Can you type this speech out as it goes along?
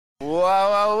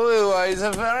Wow, it's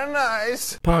a very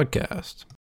nice podcast.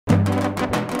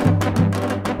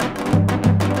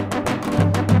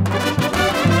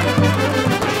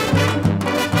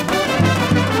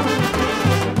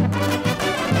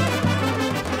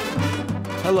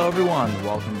 Hello, everyone.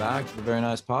 Welcome back to the Very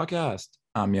Nice Podcast.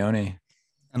 I'm Yoni.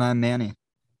 And I'm Manny.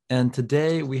 And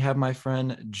today we have my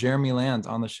friend Jeremy Lands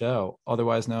on the show,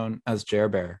 otherwise known as Jer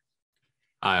Bear.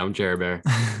 Hi, I'm Jer Bear.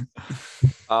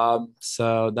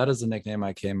 So that is the nickname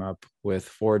I came up with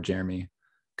for Jeremy,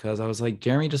 because I was like,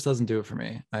 Jeremy just doesn't do it for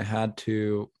me. I had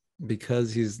to,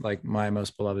 because he's like my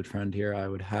most beloved friend here, I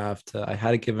had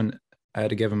to give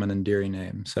him an endearing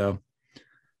name. So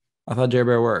I thought Jer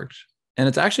Bear worked. And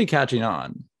it's actually catching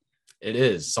on. It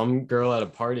is. Some girl at a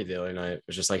party the other night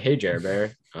was just like, "Hey, Jer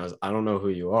Bear." I don't know who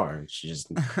you are. And she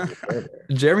just Jer Bear.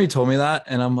 Jeremy told me that,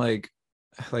 and I'm like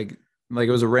it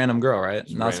was a random girl, right?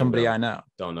 Not somebody I know.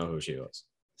 Don't know who she was.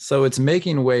 So it's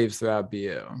making waves throughout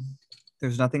BU.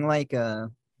 There's nothing like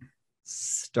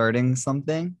starting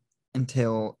something and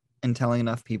telling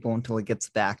enough people until it gets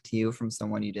back to you from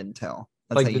someone you didn't tell.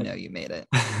 That's Like how you the- know you made it.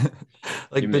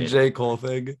 Like You the made J. it. Cole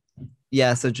thing.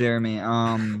 Yeah, so Jeremy,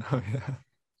 Oh, yeah.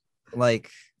 like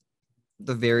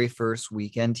the very first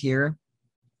weekend here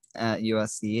at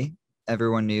USC,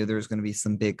 everyone knew there was going to be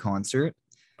some big concert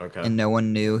Okay. and no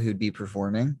one knew who'd be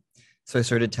performing. So I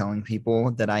started telling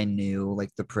people that I knew,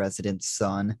 like the president's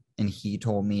son, and he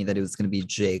told me that it was going to be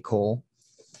J. Cole.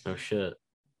 Oh shit.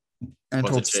 And I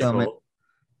Was told it J. someone, Cole?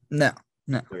 no,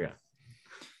 Okay.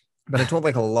 but I told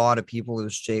like a lot of people it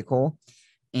was J. Cole.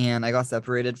 And I got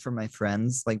separated from my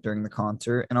friends like during the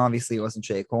concert. And obviously it wasn't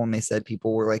J. Cole. And they said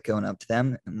people were like going up to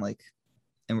them and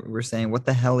we're saying, what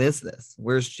the hell is this?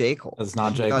 Where's J. Cole? It's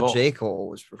not I J. thought Cole. J. Cole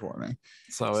was performing.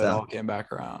 So it So- all came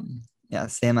back around. Yeah,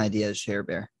 same idea as Cher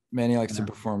Bear. Manny likes to Yeah.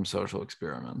 perform social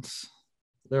experiments.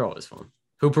 They're always fun.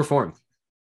 Who performed?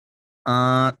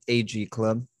 AG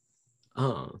Club.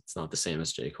 Oh, it's not the same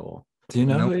as J. Cole. Do you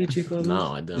know Nope. who AG Club is?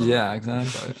 No, I don't. Yeah,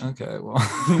 exactly. Okay, well.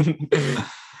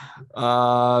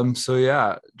 So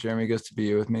yeah, Jeremy gets to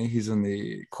be with me. He's in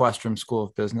the Questrom School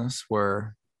of Business,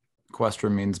 where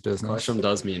Questrom means business. Question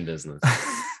does mean business.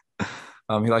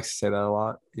 He likes to say that a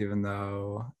lot, even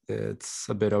though it's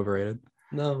a bit overrated.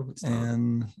 No, it's not.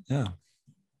 And yeah,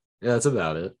 Yeah, that's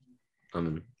about it.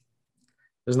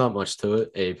 There's not much to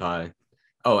it. API.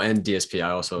 Oh, and DSP. I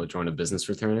also joined a business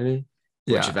fraternity.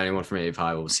 Which, yeah. if anyone from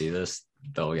API will see this,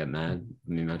 they'll get mad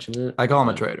when me mention it. I call him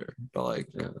a But, trader, but like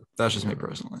Yeah. that's just me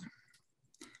personally.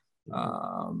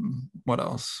 What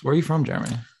else? Where are you from,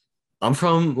 Jeremy? I'm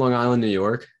from Long Island, New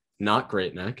York. Not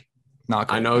Great Neck. Not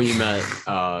I good. know you met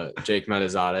Jake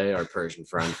Metazadeh, our Persian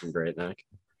friend from Great Neck.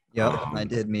 Yep, Um, I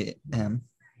did meet him.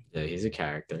 Yeah, he's a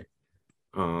character.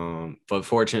 But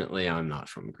fortunately, I'm not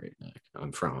from Great Neck.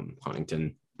 I'm from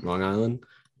Huntington, Long Island.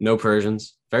 No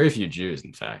Persians. Very few Jews,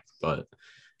 in fact, but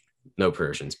no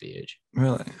Persians, BH.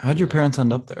 Really? How'd your parents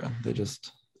end up there? They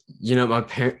just You know,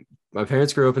 my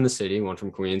parents grew up in the city, one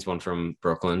from Queens, one from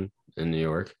Brooklyn in New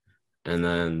York. And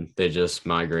then they just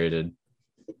migrated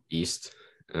east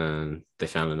and they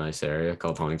found a nice area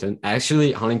called Huntington.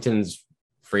 Actually, Huntington's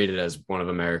rated as one of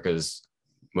America's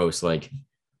most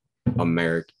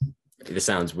this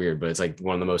sounds weird, but it's like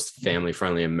one of the most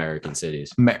family-friendly American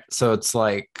cities. so it's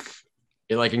like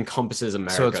It encompasses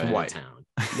America So it's in a white. town.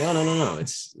 No.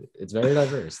 It's very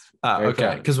diverse. Very okay.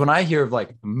 proud. Because when I hear of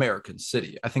like American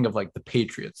City, I think of like the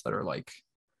Patriots that are like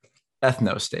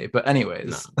ethno state. But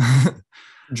anyways,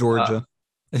 Georgia.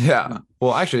 yeah.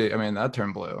 Well, actually, I mean that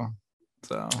turned blue.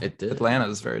 So It did. Atlanta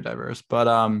is very diverse. But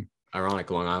Ironic,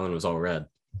 Long Island was all red.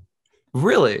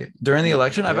 really during the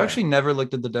election, I've Yeah. actually never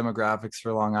looked at the demographics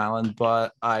for Long Island,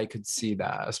 but I could see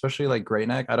that, especially like Great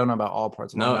Neck. I don't know about all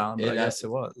parts of No, Long Island, but I it- guess it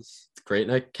was. Great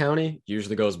Neck County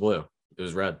usually goes blue. It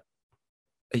was red.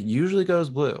 It usually goes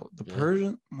blue. The Yeah.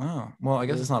 Persian. Oh, well, I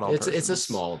guess it's not all. It's a Persians.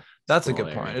 small. That's a small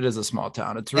good point. area. It is a small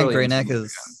town. It's And really Great Neck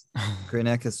insignificant. Great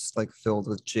Neck is like filled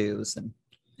with Jews, and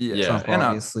Yeah, Trump and,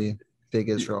 obviously big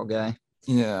Israel guy.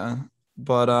 yeah.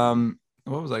 But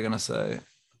what was I gonna say?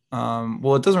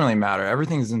 Well, it doesn't really matter.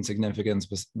 Everything's insignificant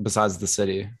besides the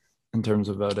city in terms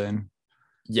of voting.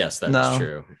 Yes, that's No.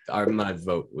 true. My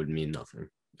vote would mean nothing.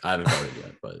 I haven't voted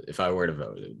yet, but if I were to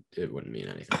vote, it wouldn't mean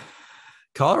anything.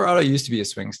 Colorado used to be a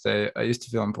swing state. I used to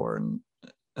feel important,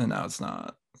 and now it's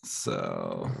not.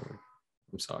 So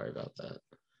I'm sorry about that.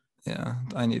 yeah,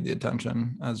 I need the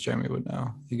attention, as Jeremy would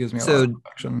know. He gives me a So- lot of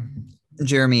affection.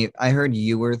 Jeremy, I heard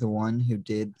you were the one who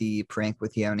did the prank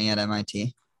with Yoni at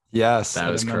MIT. Yes, That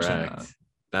I was did mention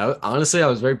correct. Honestly, I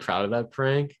was very proud of that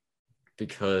prank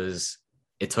because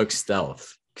it took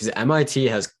stealth. Because MIT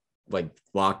has like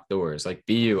locked doors. Like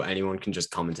BU, anyone can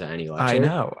just come into any lecture. I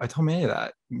know. I told Manny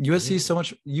that. USC is so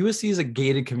much. USC is a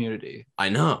gated community. I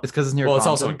know. It's because it's near. Well,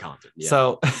 Compton. it's also in Compton. Yeah.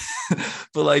 So,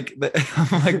 but like,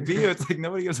 I'm like BU, it's like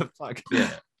nobody gives a fuck.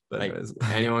 Yeah. But Like anyways.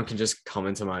 anyone can just come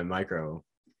into my micro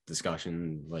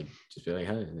discussion, like just be like,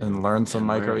 hey, you know, And learn some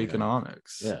learn,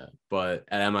 microeconomics. Yeah. But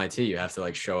at MIT, you have to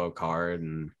like show a card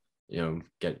and, you know,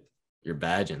 get your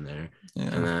badge in there. Yeah.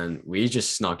 And then we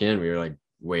just snuck in. We were like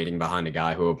waiting behind a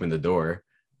guy who opened the door,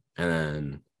 and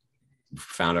then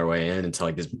found our way in into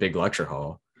like this big lecture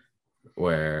hall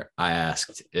where I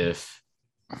asked if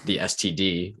the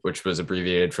STD, which was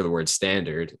abbreviated for the word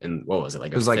standard, and what was it,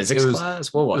 like It was a like- physics it was-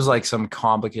 class? What It was was it? like some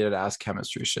complicated ass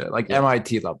chemistry shit, like Yeah.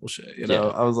 MIT level shit. You know,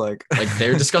 Yeah. I was like, Like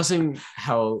they're discussing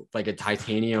how like a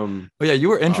titanium. oh yeah, you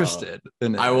were interested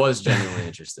in it. I was genuinely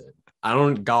interested. I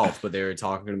don't golf, but they were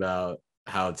talking about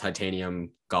how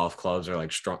titanium golf clubs are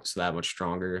like strong, so that much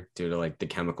stronger due to like the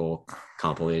chemical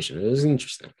compilation. It was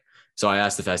interesting. So I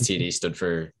asked if STD stood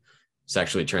for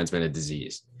sexually transmitted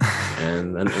disease,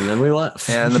 and then we left.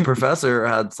 And the professor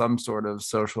had some sort of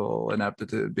social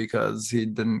ineptitude because he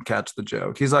didn't catch the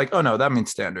joke. He's like, oh no, that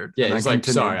means standard. yeah, And he's I like,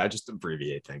 continued. sorry, I just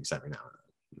abbreviate things every now and then.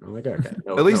 I'm like, okay.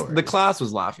 At least the worries. class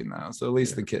was laughing though, so at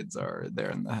least Yeah. the kids are there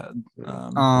in the head.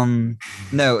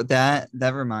 No, that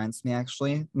reminds me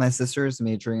actually. My sister is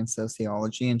majoring in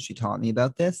sociology and she taught me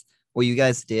about this. What you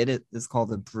guys did is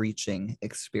called a breaching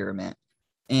experiment.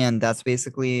 And that's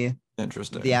basically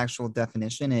Interesting. the actual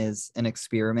definition is an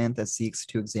experiment that seeks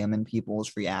to examine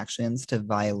people's reactions to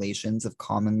violations of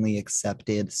commonly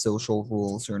accepted social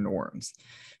rules or norms.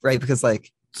 Right? Because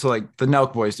like So like the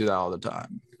Nelk boys do that all the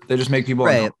time. They just make people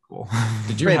Right. uncomfortable.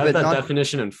 Did you Right, have but that not-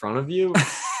 definition in front of you,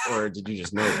 or did you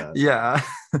just know that? Yeah.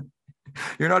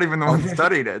 You're not even the one who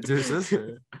studied it, it's your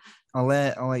sister. I'll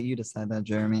let you decide that,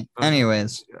 Jeremy.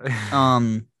 Anyways,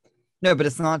 no, but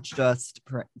it's not just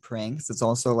pranks. It's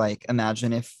also like,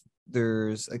 imagine if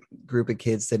there's a group of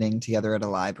kids sitting together at a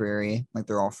library, like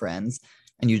they're all friends,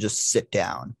 and you just sit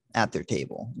down at their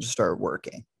table, just start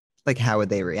working. Like, how would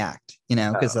they react? You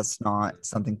know, because that's not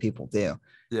something people do.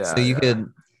 Yeah. So you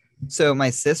could. So my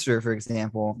sister, for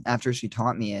example, after she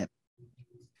taught me it,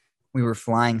 we were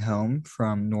flying home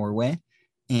from Norway,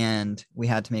 and we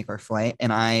had to make our flight,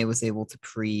 and I was able to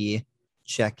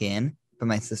pre-check in, but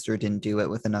my sister didn't do it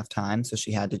with enough time, so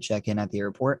she had to check in at the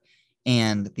airport.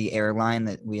 And the airline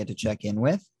that we had to check in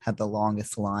with had the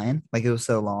longest line. Like, it was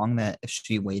so long that if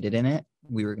she waited in it,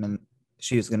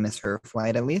 she was gonna miss her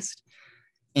flight at least.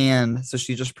 And so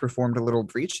she just performed a little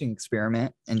breaching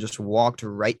experiment and just walked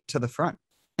right to the front.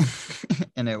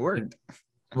 And it worked.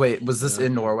 Wait, was this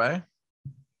in Norway?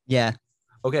 Yeah.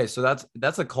 Okay, so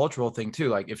that's a cultural thing too.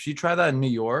 Like if she tried that in New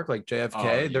York, like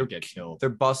JFK, you'd get killed. they're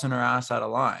busting her ass out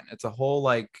of line. It's a whole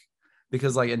like,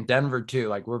 because like in Denver too,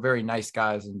 like we're very nice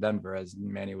guys in Denver, as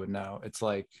Manny would know. It's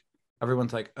like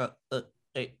everyone's like,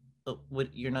 hey,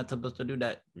 what, you're not supposed to do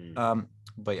that.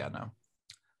 But yeah, no,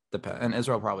 depend. And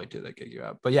Israel probably too, they kick you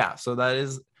out. But yeah, so that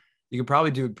is, you could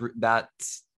probably do that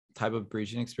type of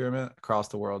breaching experiment across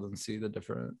the world and see the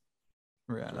different.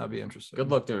 Yeah, that'd be interesting. Good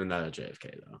luck doing that at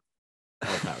JFK though.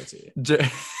 All power to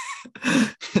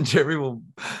you. Jerry will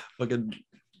fucking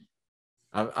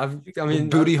I mean,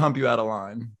 booty hump you out of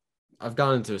line. I've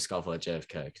gone into a scuffle at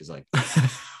JFK because like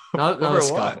not Over a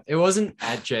scuffle. what? It wasn't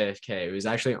at JFK. It was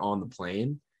actually on the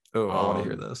plane. Oh, I want to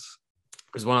hear Um, this.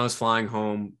 It was when I was flying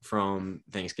home from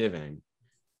Thanksgiving.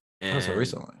 And Oh, so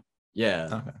recently. Yeah.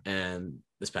 Okay. And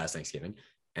this past Thanksgiving.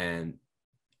 And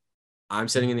I'm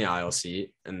sitting in the aisle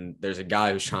seat, and there's a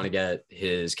guy who's trying to get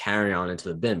his carry-on into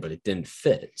the bin, but it didn't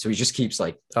fit. So he just keeps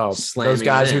like, Oh, slamming those it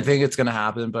guys who in. think it's gonna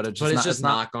happen, but it's just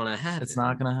not gonna happen. It's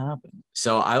not gonna happen.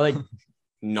 So I like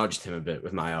nudged him a bit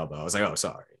with my elbow. I was like, "Oh,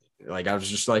 sorry." Like I was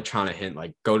just like trying to hint,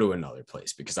 like, go to another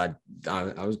place because I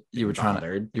was You were trying to.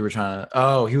 bothered. You were trying to.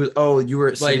 Oh, he was. Oh, you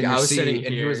were sitting in I your was seat, sitting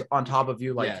and he was here. on top of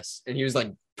you, like Yes, and he was like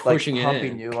like pushing it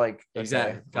humping in. you, like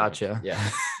Exactly. okay, gotcha. Yeah.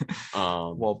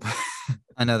 Well,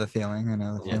 I know the feeling. I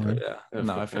know the Yeah, feeling. yeah.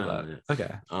 No, I feel that.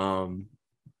 Okay.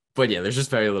 But yeah, there's just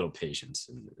very little patience.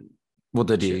 Well,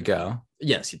 did he Sure. go?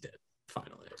 Yes, he did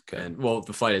finally. Good. And well,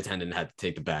 the flight attendant had to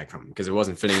take the bag from him because it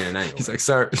wasn't fitting in anyway. He's like,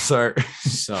 sir. so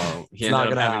he It's not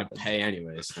ended up gonna having happen. to pay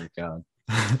anyways. Thank God.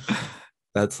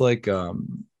 That's like Oh,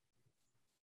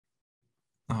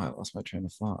 I lost my train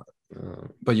of thought.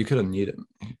 But you could have kneed him.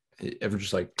 Ever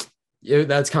just like Yeah,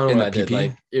 that's kind of In what I the did. PP?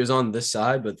 Like it was on this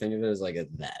side, but think of it as like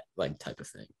that like type of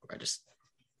thing where I just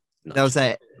That was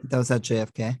at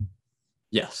JFK.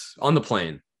 yes on the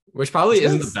plane, which probably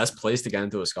isn't the Yes. best place to get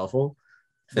into a scuffle.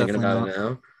 Thinking Definitely about it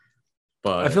now,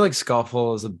 But I feel like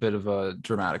scuffle is a bit of a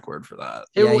dramatic word for that.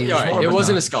 it, Yeah, you all right, just- it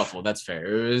wasn't a Nudge. scuffle. That's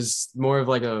fair. It was more of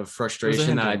like a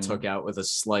frustration that I hinting. took out with a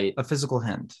slight A physical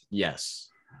hint. yes.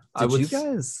 I Did would you s-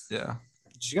 guys? Yeah.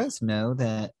 Did you guys know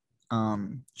that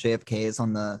JFK is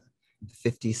on the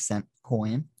 50-cent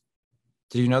coin?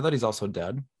 Do you know that he's also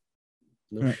dead?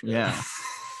 No shit. Yeah.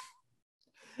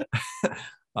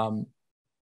 Um.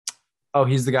 Oh,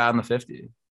 he's the guy on the 50.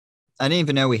 I didn't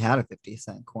even know we had a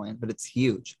 50-cent coin, but it's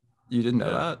huge. You didn't know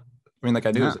Yeah. that? I mean, like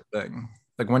I knew it was No. a thing.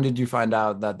 Like when did you find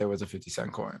out that there was a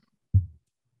 50-cent coin?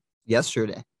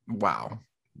 Yesterday. Wow.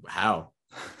 How?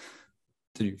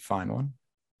 Did you find one?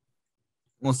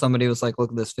 Well, somebody was like, look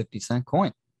at this 50-cent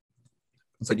coin.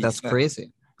 It's like, 50 that's cent.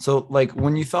 crazy. So, like,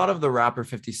 when you thought of the rapper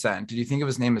 50 Cent, did you think of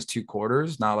his name as 2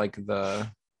 quarters, not like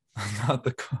the, not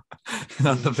the,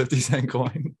 not the 50 cent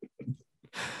coin?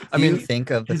 I Do you mean, think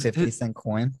of the his- 50-cent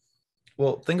coin?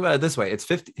 well, think about it this way: it's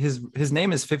 50. His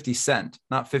name is 50 Cent,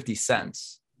 not 50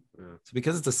 cents. Yeah. So,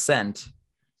 because it's a cent,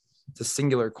 it's a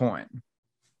singular coin.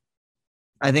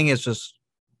 I think it's just,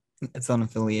 it's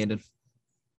unaffiliated.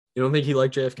 You don't think he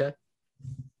liked JFK?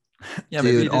 Yeah, Dude,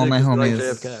 maybe he did all it my 'cause he liked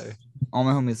homies- JFK. All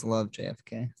my homies love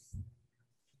JFK.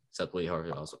 Except Lee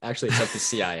Harvey Oswald. Actually, except the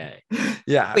CIA.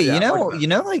 Yeah. Wait, yeah, you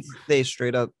know, like they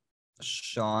straight up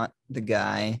shot the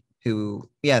guy who,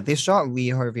 yeah, they shot Lee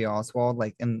Harvey Oswald,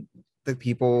 like, and the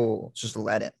people just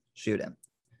let it shoot him.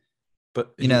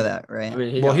 but You know that, right? I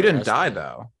mean, Well, got he didn't arrested. die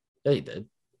though. Yeah, he did.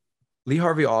 Lee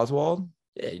Harvey Oswald.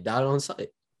 Yeah, he died on site.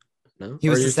 No, He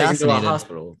was Or taken to a assassinated.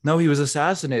 hospital. No, he was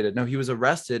assassinated. No, he was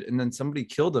arrested, and then somebody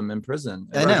killed him in prison.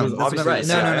 I It know, was that's what obviously I'm- the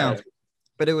no, no, CIA. no.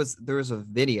 But there was a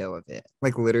video of it.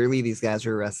 Like literally, these guys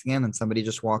were arresting him, and somebody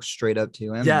just walks straight up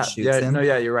to him Yeah, and shoots yeah, him. no,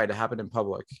 yeah, you're right. It happened in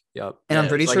public. Yep, And I'm Yeah,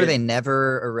 pretty it's sure like they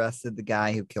never arrested the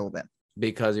guy who killed him.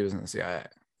 because he was in the CIA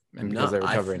and because No, they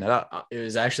were covering it up. It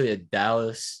was actually a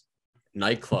Dallas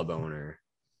nightclub owner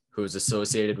who was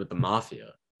associated with the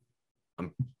mafia.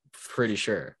 I'm pretty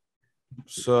sure.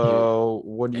 So,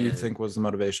 what do you and think was the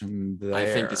motivation there? I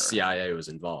think the CIA was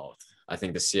involved. I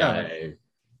think the CIA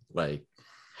like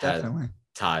had Definitely.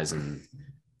 ties in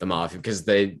the mafia because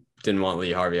they didn't want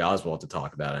Lee Harvey Oswald to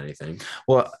talk about anything.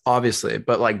 Well, obviously,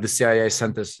 but like the CIA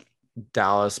sent this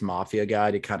Dallas mafia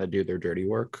guy to kind of do their dirty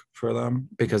work for them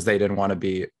because they didn't want to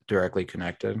be directly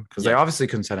connected because they Yeah. obviously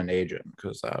couldn't send an agent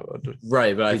because that would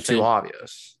Right, but I be too think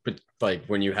obvious. but like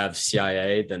when you have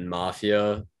CIA, then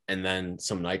mafia, and then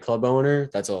some nightclub owner,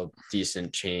 that's a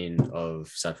decent chain of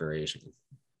separation,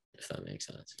 if that makes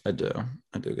sense. I do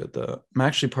get that. I'm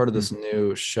actually part of this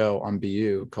new show on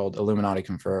BU called Illuminati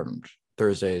Confirmed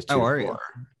Thursdays. 2 Oh, to are you? 4,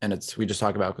 and we just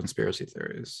talk about conspiracy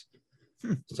theories.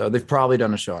 Hmm. So they've probably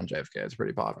done a show on JFK. It's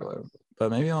pretty popular,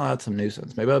 but maybe I'll add some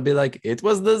nuisance. Maybe I'll be like, it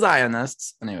was the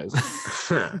Zionists. Anyways,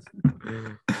 That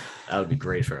would be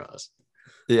great for us.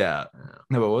 yeah.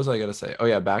 No, but what was I gonna say? Oh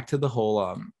yeah, back to the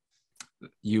whole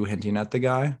you hinting at the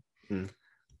guy. Hmm.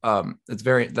 It's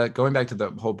very that going back to the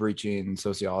whole breaching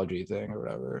sociology thing or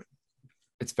whatever.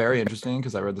 It's very interesting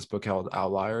because I read this book called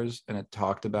Outliers, and it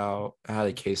talked about I had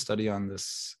a case study on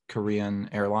this Korean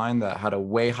airline that had a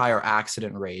way higher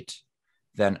accident rate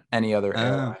than any other Oh.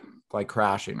 airline, like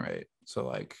crashing rate. So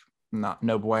like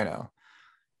no bueno.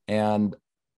 And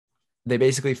they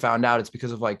basically found out it's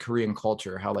because of like Korean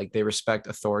culture, how like they respect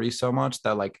authority so much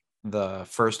that like the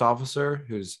first officer,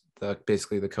 who's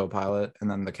basically the co-pilot, and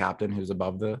then the captain who's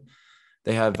above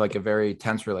they have like a very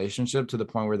tense relationship to the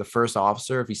point where the first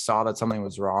officer, if he saw that something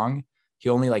was wrong, he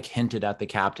only like hinted at the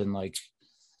captain like,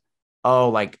 oh,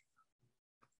 like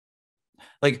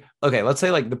okay, let's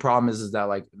say like the problem is that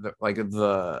like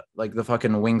the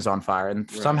fucking wing's on fire,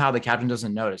 and Right. somehow the captain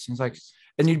doesn't notice. He's like,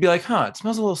 and you'd be like, huh, it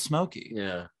smells a little smoky.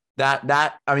 Yeah.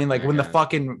 That I mean, like when the Okay.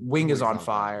 fucking wing is Wing's on on fire,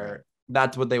 fire, right.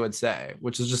 that's what they would say,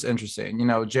 which is just interesting. You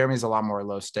know, Jeremy's a lot more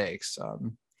low stakes.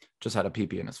 Just had a pee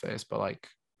in his face, but like,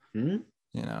 Hmm?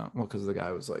 you know, well, because the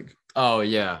guy was like, Oh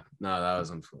yeah. No, that was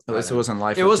unfortunate. at least it wasn't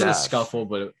life. It or wasn't a death. scuffle,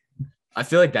 but I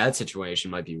feel like that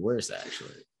situation might be worse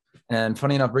actually. And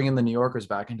funny enough, bringing the New Yorkers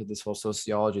back into this whole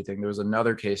sociology thing, there was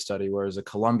another case study where it was a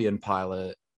Colombian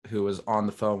pilot who was on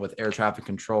the phone with air traffic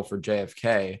control for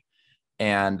JFK,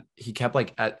 and he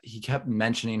kept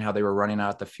mentioning how they were running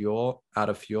out of fuel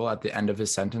at the end of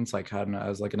his sentence, like kind of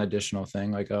as like an additional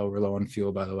thing, like, oh, we're low on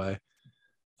fuel, by the way.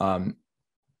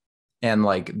 And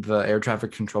like the air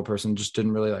traffic control person just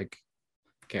didn't really like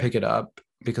pick it up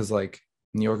because like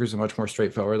New Yorkers are much more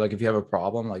straightforward. Like if you have a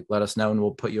problem, like let us know and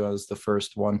we'll put you as the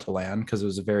first one to land because it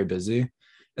was very busy.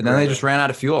 And then they Right. just ran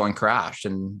out of fuel and crashed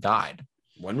and died.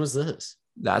 When was this?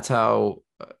 That's how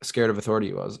scared of authority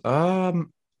he was. I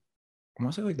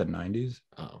want to say like the 90s.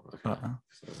 Oh, okay. Uh-uh.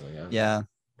 So I was like, Yeah.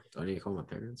 Do I need to call my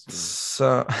parents? No.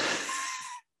 So,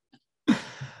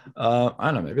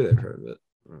 I don't know. Maybe they've heard of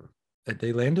it.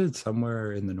 They landed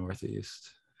somewhere in the Northeast.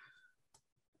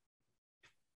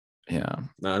 Yeah,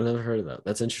 No, I've never heard of that.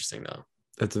 That's interesting though.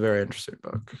 it's a very interesting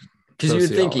book. Because you would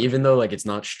think, Sociology. even though like it's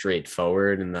not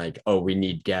straightforward and like, oh, we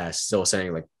need gas, still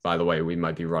saying like, by the way, we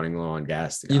might be running low on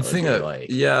gas. The guy You'd would think be that, like,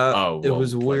 yeah, oh, it well,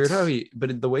 was weird how let's-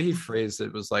 but the way he phrased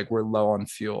it was like, we're low on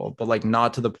fuel, but like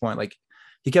not to the point. Like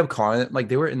he kept calling it like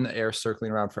they were in the air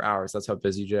circling around for hours. That's how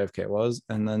busy JFK was.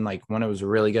 And then like when it was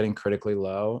really getting critically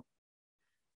low,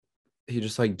 he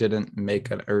just like didn't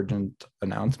make an urgent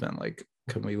announcement. Like,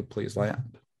 can we please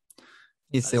land?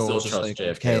 He's I still, still just trust like,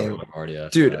 JFK hey, over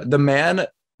LaGuardia. Dude, the man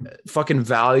fucking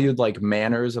valued like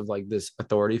manners of like this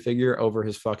authority figure over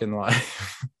his fucking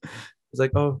life. He's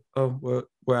like, oh,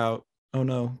 we're out. Oh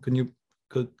no, could you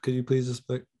please just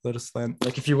like, let us land?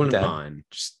 Like, if you wouldn't Dead. mind,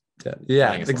 just Dead. Yeah,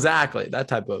 Letting us exactly. That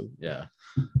type of yeah.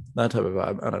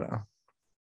 vibe. I don't know.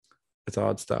 It's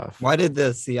odd stuff. why did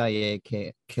the CIA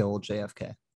kill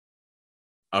JFK?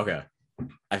 Okay.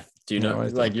 Do you No, know, I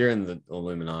like don't. you're in the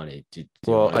Illuminati? Do you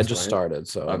Well, wanna I just explain? started,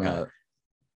 so I'm Okay. not.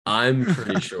 I'm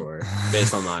pretty sure,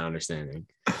 based on my understanding,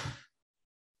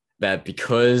 that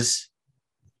because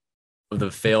of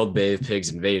the failed Bay of Pigs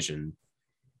invasion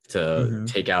to Mhm.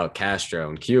 take out Castro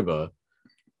in Cuba,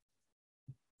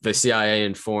 the CIA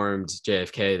informed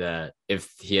JFK that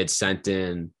if he had sent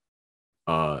in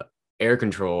air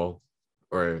control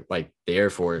or like the Air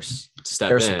Force to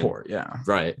step Air in, support, yeah.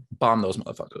 right, Bomb those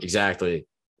motherfuckers. exactly,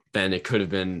 then it could have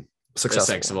been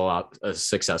Successful. a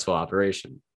successful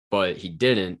operation, but he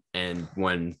didn't. And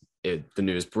when the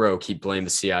news broke, he blamed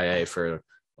the CIA for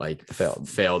like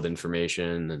failed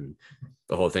information, and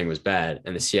the whole thing was bad.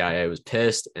 And the CIA was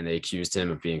pissed, and they accused him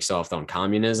of being soft on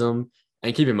communism.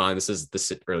 And keep in mind, this is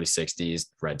the early '60s,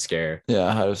 Red Scare,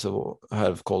 Yeah, had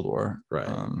of Cold War. right?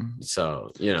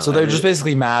 So So they're just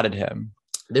basically mad at him.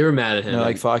 they were mad at him. They're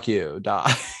like, and- fuck you,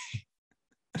 die.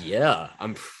 yeah,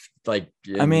 I'm like,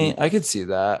 I mean, I could see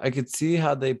that. I could see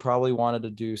how they probably wanted to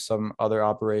do some other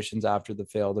operations after the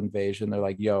failed invasion. They're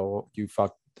like, yo, you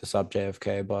fucked this up,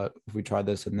 JFK, but if we try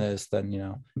this and this, then, you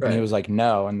know. And he Right. was like,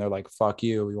 no. And they're like, fuck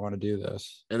you, we want to do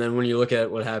this. and then when you look at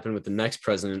what happened with the next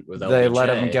president with They let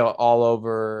LBJ, him go all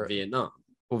over Vietnam.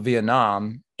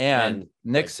 Vietnam and And,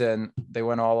 Nixon. They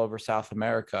went all over South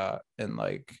America and,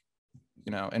 like,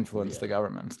 you know, influenced Yeah. the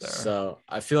governments there. So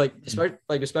I feel like,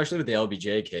 especially with the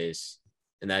LBJ case,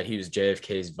 and that he was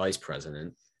JFK's vice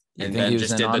president, You and think then he was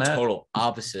just in did on the it? total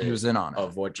opposite He was in on it.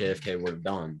 of what JFK would have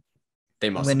done. They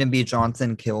must. Lyndon B.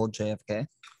 Johnson killed JFK.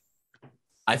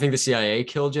 I think the CIA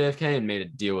killed JFK and made a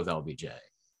deal with LBJ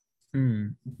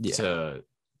Yeah. to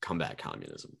combat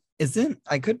communism. Isn't,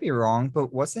 I could be wrong,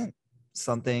 but wasn't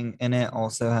something in it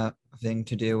also having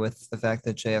to do with the fact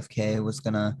that JFK was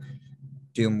gonna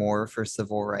do more for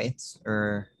civil rights?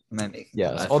 Or am I making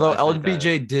Yes. I Although think that-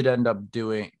 LBJ did end up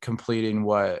completing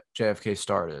what JFK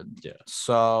started. Yeah.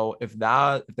 So if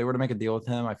they were to make a deal with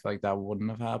him, I feel like that wouldn't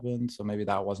have happened. So maybe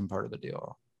that wasn't part of the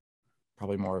deal.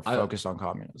 Probably more focused on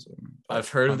communism. But I've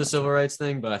heard I'm of the not civil sure. rights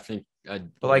thing, but I think But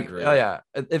like, agree. oh yeah,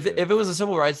 if it was a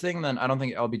civil rights thing, then I don't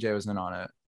think LBJ was in on it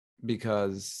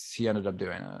because he ended up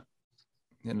doing it.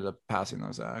 He ended up passing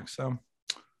those acts. So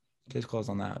case closed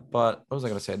on that. But what was I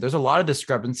gonna say? There's a lot of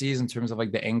discrepancies in terms of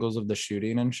like the angles of the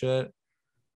shooting and shit.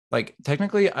 Like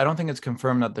technically, I don't think it's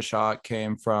confirmed that the shot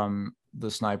came from the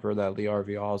sniper that Lee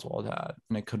Harvey Oswald had,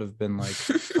 and it could have been like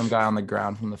some guy on the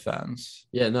ground from the fence.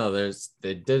 Yeah, no,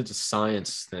 they did a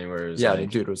science thing where it was Yeah, like,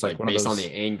 dude, it was like one of based on those-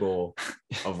 the angle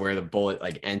of where the bullet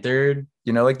like entered,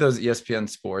 You know, like those ESPN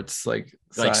sports, like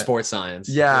sports science.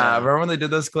 Yeah, remember when they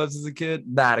did those clips as a kid?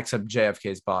 That except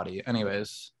JFK's body.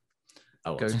 Anyways,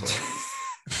 Oh, go-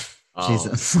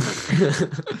 Jesus.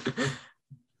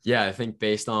 Yeah, I think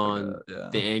based on yeah.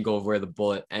 the angle of where the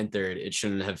bullet entered, it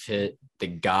shouldn't have hit the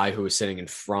guy who was sitting in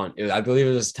front. I believe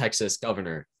it was Texas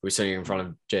governor who was sitting in front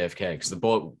of JFK because the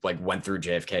bullet like went through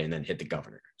JFK and then hit the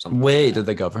governor. Something like Wait, that. did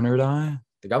the governor die?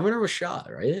 The governor was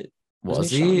shot, right? Was Wasn't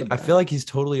he shot in he? the I back? feel like he's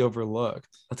totally overlooked.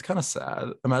 That's kind of sad.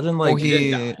 Imagine Well, like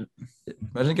he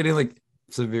imagine getting like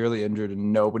severely injured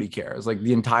and nobody cares. Like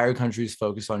the entire country's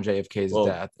focused on JFK's Well,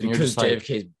 death, and you're because just like,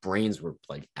 JFK's brains were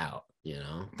like out, you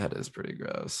know. that is pretty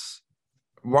gross.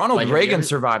 Ronald Like, have you Reagan ever-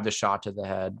 survived a shot to the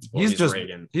head. Well, he's just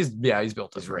Reagan. he's built He's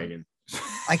different. Reagan.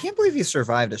 I can't believe he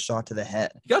survived a shot to the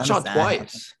head. He got How does shot that twice.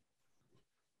 happen?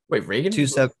 Wait, Reagan Two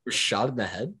sep- was shot in the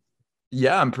head?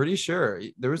 Yeah, I'm pretty sure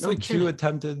there was No like 2 kidding.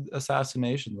 attempted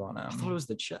assassinations on him. I thought it was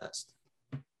the chest.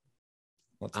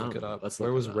 Let's I look don't it know. up. Let's Where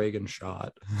look was it up. Reagan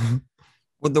shot?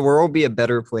 Would the world be a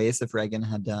better place if Reagan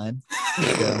had died?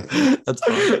 That's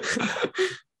fine.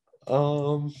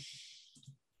 You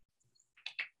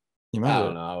I might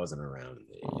don't know. I wasn't around in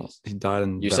the Well, 80s. he died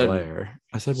in You Bel said- Air.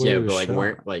 I said Yeah, where he but was like shot.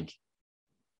 where like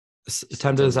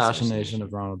Attempted assassination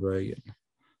of Ronald Reagan.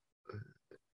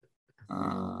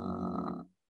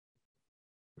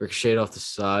 ricocheted off the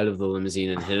side of the limousine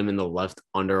and hit him in the left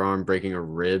underarm, breaking a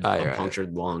rib, Ah, a you're right.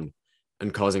 punctured lung,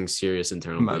 and causing serious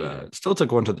internal My bleeding. bad. Still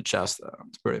took one to the chest though.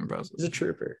 It's pretty impressive. He's a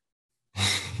trooper.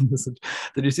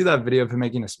 Did you see that video of him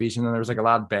making a speech and then there was like a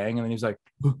loud bang and then he was like,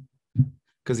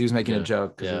 because he was making a Yeah,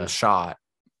 joke because he yeah. was shot.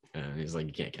 And he's like,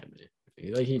 you can't get me.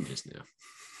 He just knew.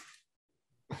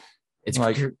 It's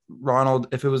Like like Ronald,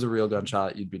 if it was a real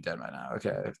gunshot, you'd be dead by now.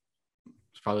 Okay.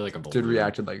 it's probably like a Dude balloon.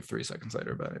 reacted like 3 seconds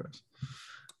later, but anyways.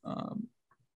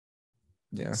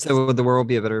 Yeah. So would the world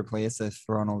be a better place if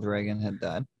Ronald Reagan had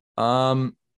died?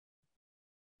 Um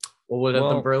What would have the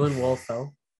Well- Berlin Wall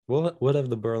fell? what if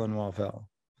the Berlin Wall fell?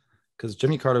 Because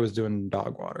Jimmy Carter was doing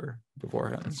dog water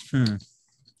beforehand.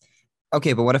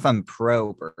 Okay, but what if I'm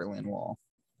pro Berlin Wall?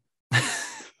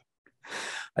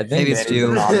 I think Maybe it's Manny's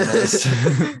due. anonymous.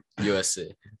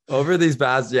 USC. Over these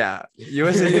past,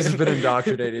 USA has been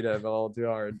indoctrinating him a little too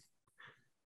hard.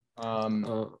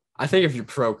 I think if you're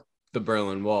pro the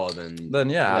Berlin Wall, then Then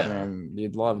Yeah. I mean,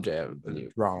 you'd love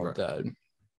Ronald Right. dead.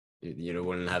 you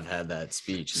wouldn't have had that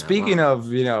speech. and that Speaking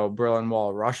line. of, Berlin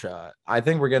Wall, Russia, I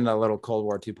think we're getting a little Cold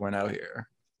War 2.0 here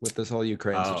with this whole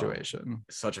Ukraine Oh. situation.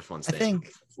 such a fun I statement.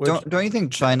 think Which- don't you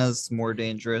think China's more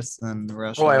dangerous than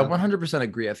Russia? Oh, I 100%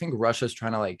 agree. I think Russia's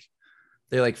trying to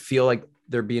they feel like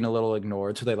they're being a little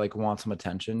ignored, so they want some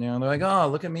attention. They're like, oh,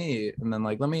 look at me, and then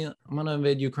I'm gonna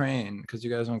invade Ukraine because you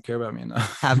guys don't care about me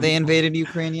enough. Have they invaded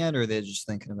Ukraine yet, or are they just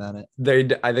thinking about it?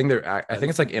 I think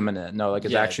it's like imminent. No, like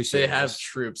it's Yeah, actually they have serious.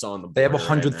 troops on the border. They have right now.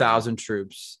 100,000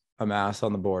 troops amassed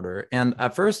on the border. And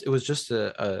at first, it was just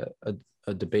a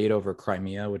debate over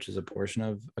Crimea, which is a portion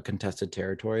of a contested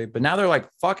territory. But now they're like,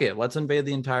 fuck it, let's invade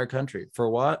the entire country. For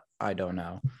what? I don't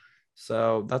know.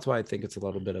 So that's why I think it's a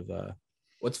little bit of a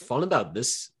What's fun about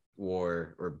this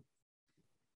war, or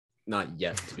not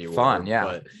yet to be a Fun, war, yeah.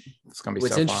 but it's gonna be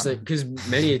what's so interesting fun. because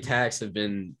many attacks have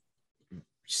been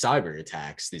cyber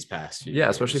attacks these past few Yeah,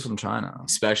 years, especially from China.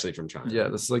 especially from China. Yeah,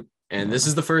 this is like And this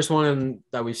is the first one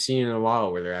that we've seen in a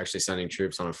while where they're actually sending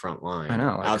troops on a front line. I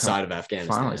know, like, outside of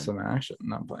Afghanistan. finally some action.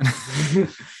 Not playing.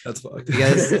 That's fucked. You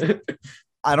guys-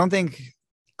 I don't think.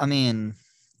 I mean,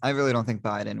 I really don't think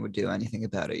Biden would do anything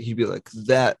about it. He'd be like,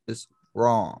 "That is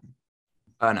wrong."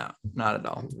 No, not at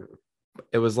all.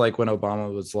 It was like when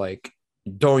Obama was like,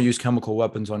 "Don't use chemical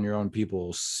weapons on your own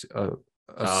people." A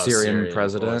Oh, Syrian What was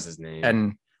president, his name?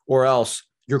 and or else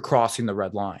you're crossing the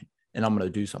red line, and I'm gonna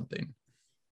do something.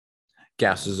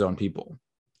 Gas his own people.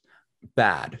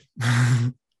 Bad. yeah,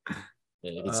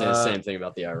 you can say the same thing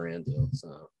about the Iran deal.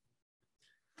 So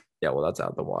Yeah, well, that's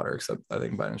out the water. Except I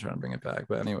think Biden's trying to bring it back.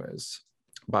 But anyways,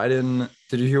 Biden.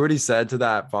 Did you hear what he said to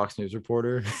that Fox News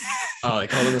reporter? oh, they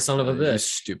called him the son of a You bitch.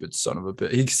 stupid son of a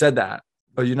bitch. He said that.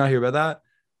 Oh, you not hear about that?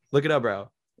 Look it up, bro.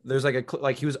 There's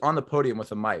like he was on the podium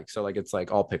with a mic, so like it's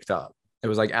like all picked up. It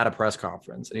was like at a press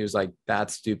conference, and he was like, "That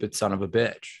stupid son of a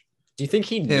bitch." Do you think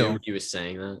he knew Ew. he was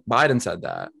saying that? Biden said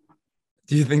that.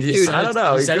 Do you think he? Dude, I don't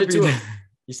know. He He said could it to be- a,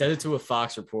 he said it to a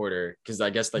Fox reporter because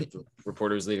I guess like the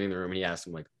reporter was leaving the room and he asked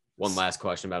him like one last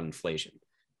question about inflation,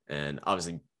 and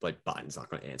obviously like Biden's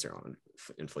not going to answer on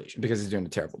inflation. because he's doing a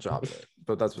terrible job of it.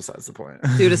 But that's besides the point.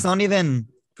 Dude, it's not even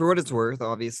for what it's worth.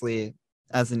 Obviously,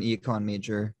 as an econ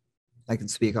major, I can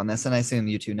speak on this, and I assume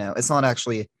you two know. It's not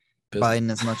actually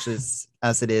Biden as much as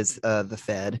it is the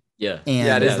Fed. Yeah, And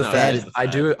Yeah, it is the the Fed. Fed.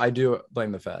 I do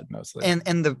blame the Fed mostly. And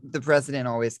the president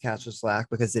always catches slack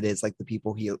because it is like the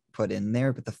people he put in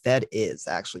there, but the Fed is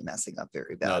actually messing up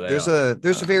very bad. No, they there's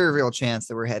are. a very real chance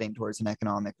that we're heading towards an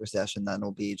economic recession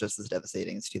that'll be just as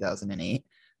devastating as 2008.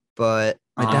 But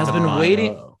My dad's been Oh.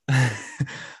 waiting.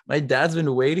 My dad's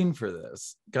been waiting for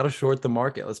this. Got to short the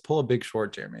market. Let's pull a big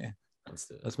short, Jeremy. Let's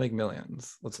do it. Let's make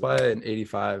millions. Let's buy an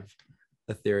 85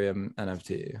 Ethereum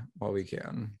NFT while we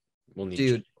can. We'll need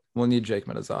dude, We'll need Jake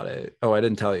Metazade. Oh, I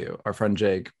didn't tell you. Our friend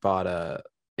Jake bought a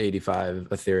 85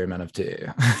 Ethereum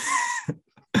NFT.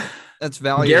 that's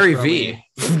value. Gary is probably-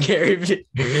 V. Gary V.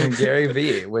 Gary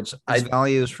V, which His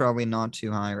value is probably not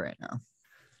too high right now.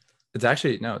 it's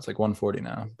actually no, it's like 140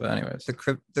 now. But anyways,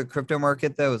 The crypto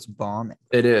market though is bombing.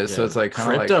 it is. So Yeah. it's like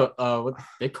kind of like Crypto. What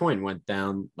Bitcoin went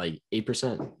down like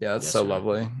 8%. yeah, it's so yesterday.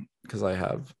 lovely because I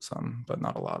have some, but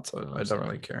not a lot. So Oh, I don't sorry.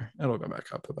 really care. It'll go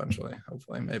back up eventually,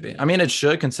 hopefully, maybe. I mean, it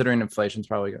should, considering inflation's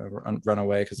probably going to run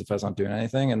away because the Fed's not doing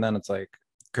anything. And then it's like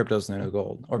crypto's the new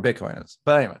gold or Bitcoin is.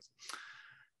 But anyways,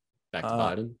 Back to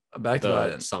Biden. Back to The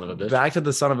Biden. son of a bitch. Back to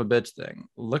the son of a bitch thing.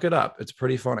 Look it up. It's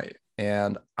pretty funny.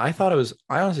 And I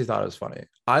honestly thought it was funny.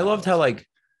 I loved how like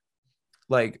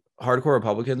hardcore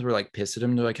Republicans were like pissed at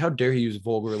him. They're like, how dare he use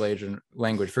vulgar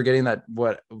language, forgetting that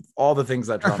what all the things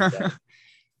that Trump said.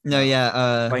 No,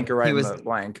 yeah. Blank or right he in was the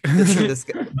blank.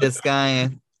 this guy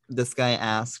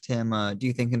asked him, do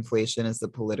you think inflation is the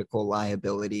political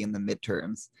liability in the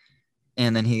midterms?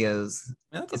 And then he goes,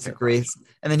 it's a great,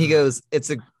 and then he goes, it's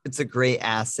a great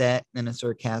asset in a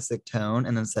sarcastic tone,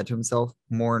 and then said to himself,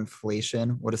 more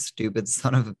inflation. What a stupid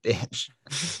son of a bitch.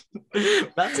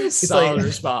 That's a He's solid like-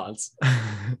 response.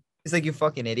 He's like, you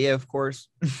fucking idiot, of course.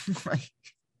 Like,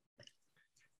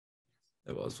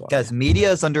 It was funny. guys,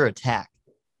 media is under attack.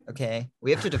 Okay.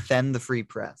 We have to defend the free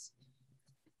press.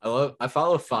 I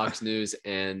follow Fox News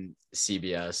and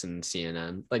CBS and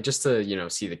CNN, like just to,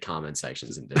 see the comment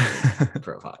sections and different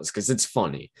profiles because it's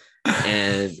funny.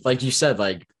 And like you said,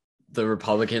 like the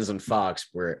Republicans on Fox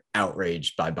were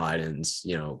outraged by Biden's,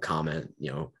 comment,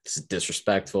 this is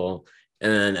disrespectful.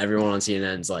 And then everyone on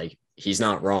CNN's like, he's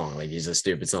not wrong. Like he's a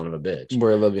stupid son of a bitch.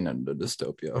 We're living in a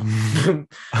dystopia.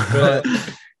 But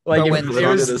like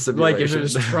But if it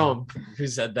was Trump who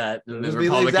said that, then the It would be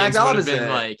the exact Republicans would have been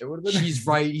opposite. like, It would've been- he's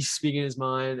right, he's speaking his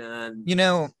mind, and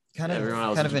Kind everyone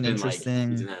else of would an have been like,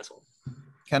 interesting, he's an asshole.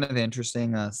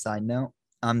 side note.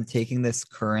 I'm taking this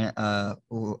current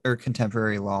or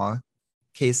contemporary law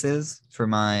cases for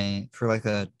like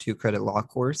a 2-credit law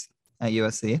course at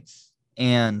USC,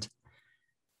 and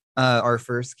our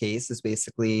first case is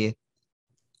basically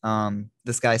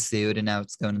this guy sued, and now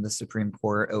it's going to the Supreme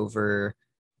Court over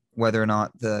whether or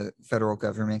not the federal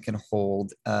government can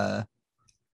hold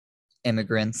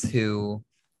immigrants who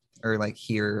are like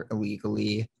here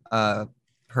illegally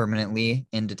permanently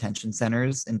in detention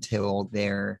centers until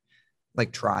their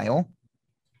like trial.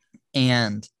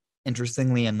 And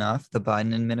interestingly enough, the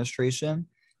Biden administration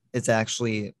is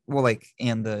actually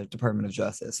and the Department of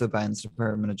Justice. So Biden's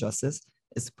Department of Justice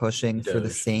is pushing for the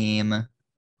Doge. same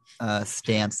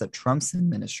stance that Trump's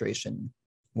administration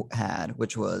had,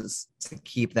 which was to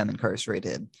keep them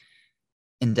incarcerated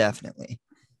indefinitely.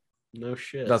 No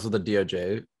shit. That's what the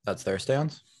DOJ, that's their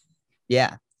stance.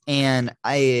 Yeah. And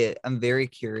I'm very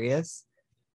curious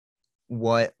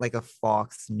what like a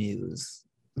Fox News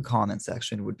comment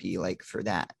section would be like for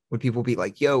that. Would people be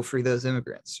like, yo, free those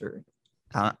immigrants? Or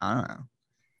I don't know.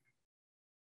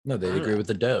 No, they agree with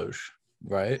the Doge,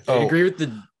 right? I agree with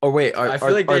the. Oh wait, I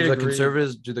feel like are they the agree.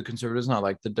 conservatives? Do the conservatives not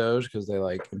like the Doge because they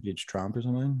like impeach Trump or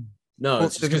something? No, Well,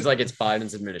 it's just because like it's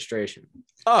Biden's administration.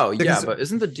 Oh The yeah, cons- but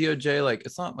isn't the DOJ like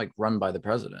it's not like run by the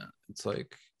president? It's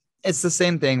like It's the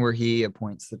same thing where he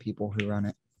appoints the people who run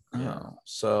it.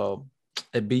 so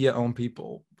it be your own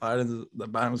people.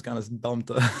 Biden was kind of dumb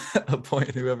to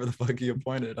appoint whoever the fuck he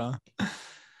appointed, huh?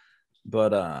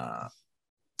 But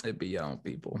it be your own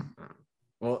people.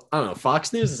 Well, I don't know.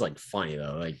 Fox News is like funny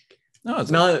though. Like No,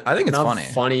 it's not. I think it's not funny.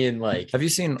 Funny and like. Have you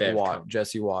seen They have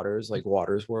Jesse Waters, like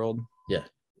Waters World? Yeah.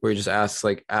 Where he just asks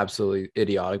like absolutely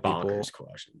idiotic people. bonkers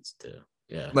questions too.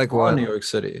 Yeah. Like Well, what? in New York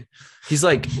City. He's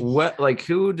like, what? Like,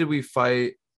 who did we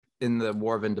fight in the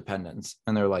War of Independence?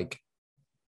 And they're like,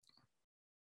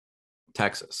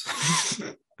 Texas.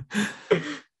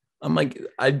 I'm like,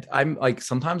 I'm like,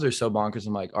 sometimes they're so bonkers.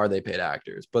 I'm like, are they paid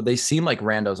actors? But they seem like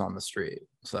randos on the street.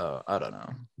 So I don't know.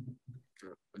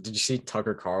 Did you see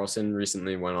Tucker Carlson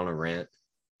recently went on a rant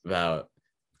about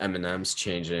M&M's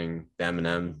changing the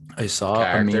M&M? I saw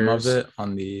a meme of Characters. it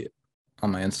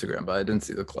on my Instagram, but I didn't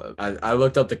see the clip. I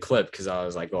looked up the clip because I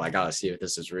was like, well, I gotta see if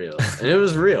this is real, and it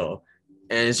was real.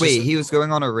 And it's Wait, just, he was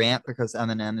going on a rant because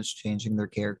Eminem is changing their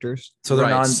characters. So they're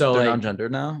Right, so, they're like,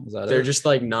 non-gendered now. Is that they're it? just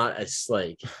like not as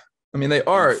like I mean, they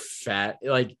are. fat,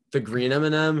 like the green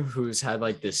M&M who's had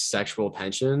like this sexual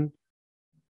pension.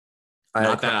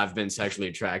 Not that I've been sexually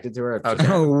attracted to her. I've just-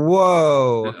 Okay.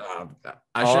 Whoa.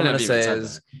 I all I'm shouldn't gonna have even say said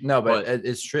is that. no, but But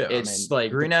it's true. it's I mean,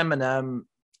 like- green M&M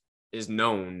Is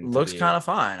known to looks be- kind of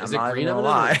fine. Is I'm it not green even M&M gonna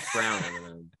or lie. brown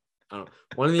M&M? I don't know.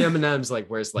 One of the M&Ms like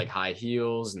wears like high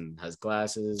heels and has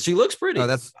glasses. She looks pretty. Oh,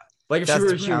 that's like if she that's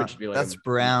were a human, brown. she'd be like That's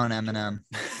brown Eminem.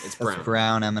 It's That's brown.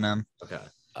 brown Eminem. Okay.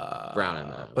 brown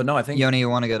M&M. But no, I think. Yoni, you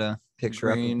want to get a picture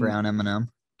up Green- of brown Eminem?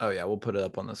 Oh yeah, we'll put it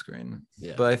up on the screen.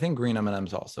 Yeah. But I think green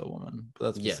M&M's also a woman.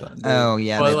 But that's Yeah. beside- Oh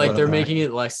yeah, but they like put they're up making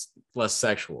it less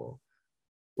sexual,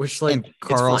 which like And it's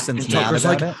fine. Carlson's And mad Tucker's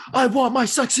about like, it. I want my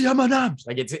sexy M&Ms.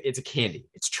 like it's a candy.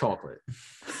 It's chocolate.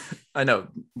 I know.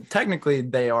 Technically,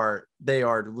 they are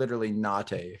literally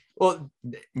not a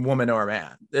woman or a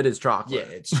man. It is chocolate.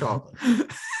 Yeah, it's chocolate.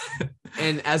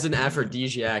 And as an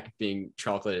aphrodisiac, being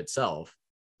chocolate itself,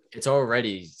 it's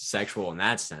already sexual in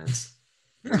that sense.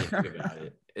 When you think about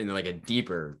it. in like a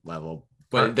deeper level,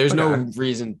 but there's no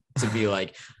reason to be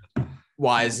like,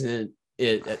 why isn't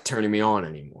it turning me on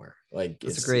anymore? Like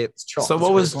It's great. It's chalk. So It's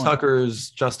what a was great point. Tucker's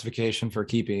justification for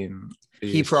keeping?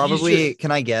 He probably,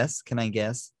 can I guess?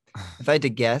 If I had to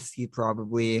guess, he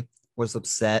probably was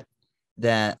upset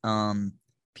that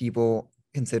people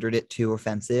considered it too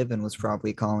offensive and was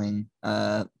probably calling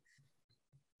the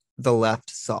left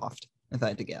soft, if I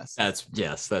had to guess.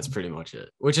 That's pretty much it.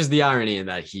 Which is the irony in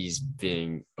that he's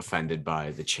being offended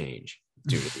by the change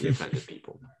due to the offended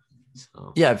people.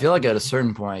 So. Yeah, I feel like at a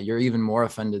certain point you're even more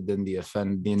offended than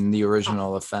the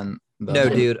original offend. No,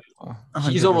 dude.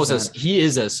 He's 100%. almost he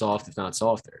is as soft, if not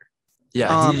softer.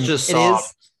 Yeah, he's just it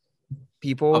soft. is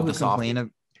people of who the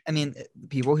complain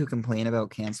people who complain about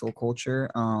cancel culture,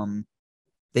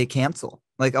 they cancel.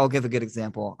 Like, I'll give a good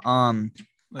example. I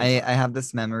have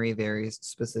this memory very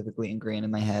specifically ingrained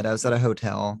in my head. I was at a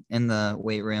hotel in the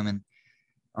weight room,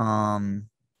 and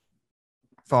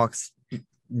Fox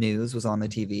News was on the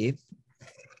TV,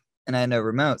 and I had no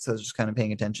remote, so I was just kind of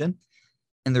paying attention.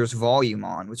 And there's volume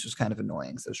on, which was kind of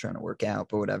annoying, so I was trying to work out,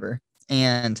 but whatever.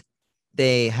 And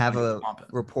they have a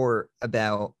report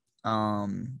about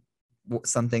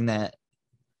something that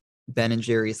Ben and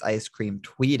Jerry's ice cream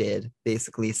tweeted,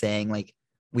 basically saying like,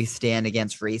 we stand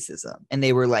against racism. And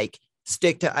they were like,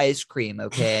 stick to ice cream,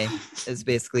 okay? Is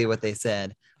basically what they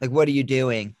said. Like, what are you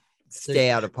doing? Stay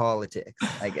out of politics,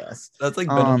 I guess. That's like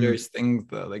Ben and Jerry's thing,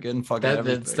 though. They get in fucking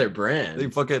everything. That's their brand. They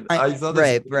fucking. I saw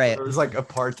this. Right. It was like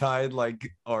apartheid,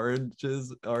 like orange.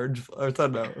 I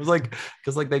don't know. It was like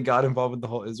because like they got involved with the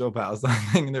whole Israel Palestine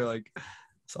thing, and they're like,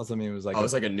 saw something. It was like it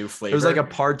was like a new flavor. It was like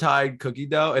apartheid cookie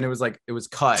dough, and it was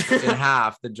cut in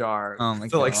half the jar. Oh my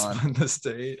to like God. split the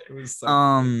state. It was so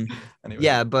anyway.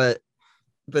 Yeah, but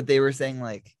they were saying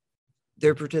like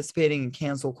they're participating in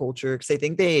cancel culture because I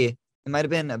think it might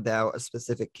have been about a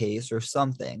specific case or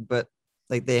something, but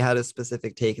like they had a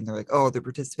specific take and they're like, oh, they're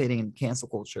participating in cancel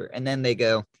culture. And then they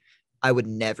go, I would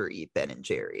never eat Ben and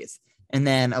Jerry's. And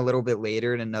then a little bit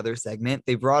later in another segment,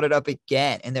 they brought it up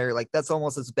again. And they're like, that's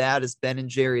almost as bad as Ben and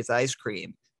Jerry's ice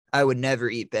cream. I would never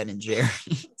eat Ben and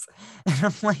Jerry's. And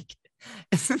I'm like,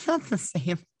 isn't that the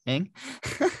same thing?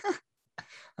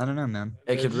 I don't know, man.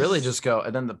 It could really just go,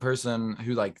 and then the person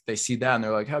who like they see that and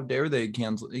they're like, how dare they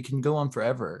cancel? It can go on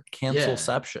forever.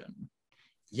 Cancelception.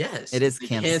 Yes, it is the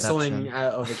canceling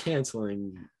of a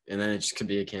canceling, and then it just could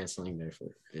be a canceling.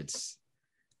 Therefore, it's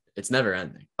never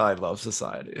ending. I love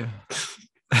society.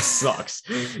 It sucks.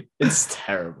 It's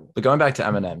terrible. But going back to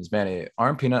M&Ms, Manny,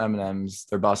 aren't peanut M&Ms?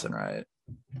 They're busting, right?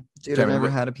 Dude, Jeremy, I've never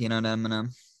had a peanut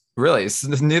M&M. Really?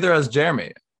 Neither has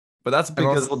Jeremy. But that's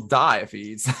because he'll die if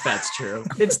he eats. That's true.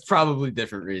 It's probably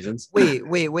different reasons. Wait.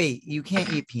 You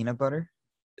can't eat peanut butter?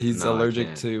 He's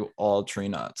allergic to all tree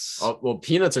nuts. Oh, well,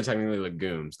 peanuts are technically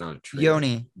legumes, not a tree.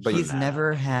 Yoni, but he's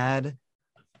never had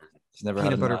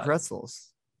peanut butter pretzels.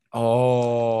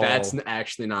 Oh. That's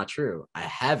actually not true. I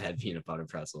have had peanut butter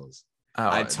pretzels. Oh,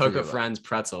 I took a friend's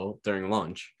pretzel during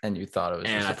lunch. And you thought it was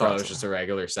I thought it was just a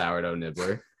regular sourdough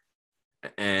nibbler.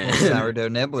 And sourdough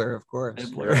nibbler, of course.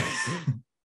 Nibbler.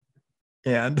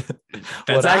 And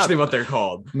that's actually what they're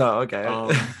called. No, okay.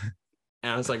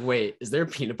 And I was like, wait, is there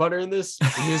peanut butter in this?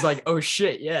 And he was like, oh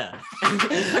shit, yeah.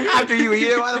 After you eat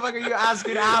it, why the fuck are you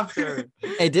asking after?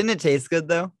 Hey, didn't it taste good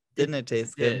though? Didn't it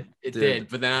taste good? It did,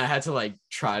 but then I had to like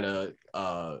try to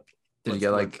did you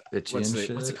get like itchy and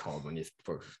shit? What's it called when you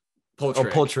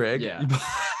Poultry? Yeah.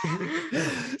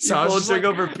 So I was just like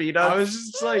over peanuts. I was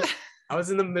just like I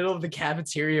was in the middle of the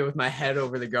cafeteria with my head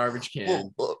over the garbage can.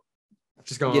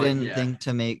 Just going. You didn't think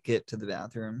to make it to the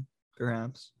bathroom,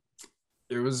 perhaps?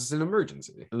 It was an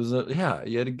emergency. It was you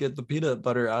had to get the peanut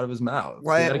butter out of his mouth.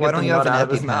 Why don't you have an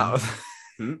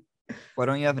EpiPen? Why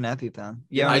don't you have an EpiPen?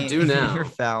 Yeah, I do now. You're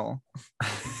foul.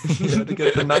 You had to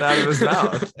get the nut out of his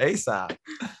mouth ASAP.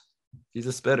 He's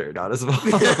a spitter, not his fault.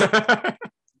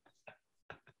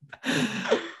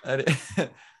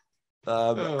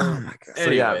 Oh my God.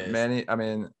 So yeah, Manny. I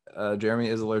mean, Jeremy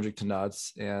is allergic to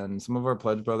nuts, and some of our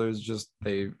pledge brothers just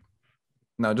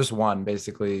one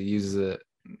basically uses it,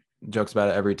 jokes about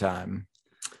it every time,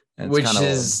 and which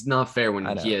is not fair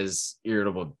when he has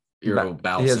irritable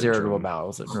bowel. He has syndrome. irritable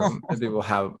bowel syndrome. People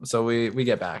have, so we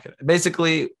get back at it.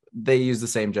 Basically, they use the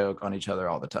same joke on each other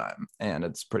all the time, and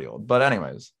it's pretty old. But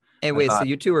anyways, hey, wait, so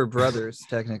you two are brothers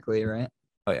technically, right?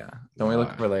 Oh yeah, don't we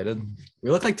look related?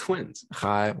 We look like twins.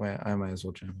 Hi, wait, I might as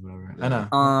well jump. Whatever. I know.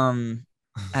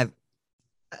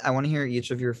 I want to hear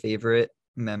each of your favorite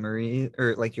memory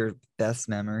or like your best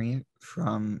memory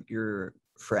from your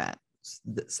frat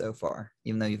so far,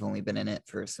 even though you've only been in it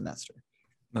for a semester.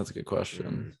 That's a good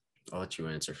question. I'll let you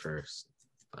answer first.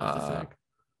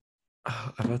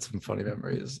 I've had some funny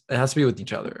memories. It has to be with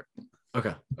each other.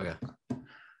 Okay.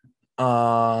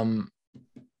 Um,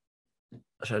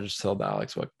 should I just tell the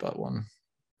Alex what butt one?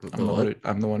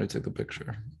 I'm the one who took the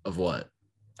picture Of what?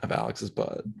 of Alex's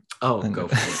butt. Oh, And- go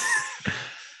for it.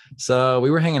 So we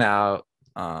were hanging out,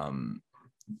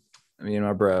 me and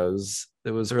my bros.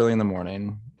 It was early in the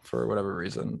morning for whatever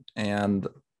reason, and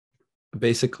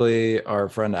basically our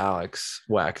friend Alex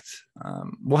Wecht,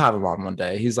 we'll have him on one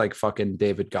day. He's like fucking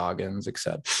David Goggins,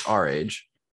 except our age.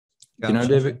 You know, Gotcha.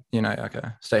 David. You know, okay.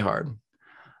 Stay hard.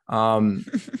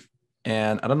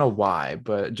 And I don't know why,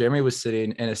 but Jeremy was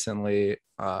sitting innocently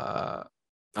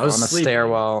I was on a sleeping.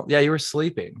 stairwell. Yeah, you were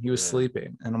sleeping. He was Yeah.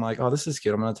 sleeping. And I'm like, oh, this is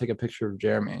cute. I'm gonna take a picture of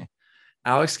Jeremy.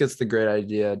 Alex gets the great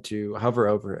idea to hover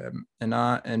over him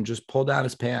and just pull down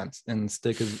his pants and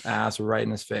stick his ass right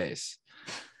in his face.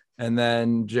 And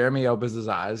then Jeremy opens his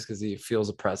eyes because he feels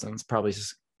a presence, probably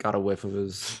just got a whiff of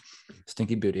his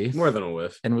stinky booty, More than a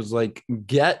whiff. and was like,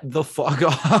 get the fuck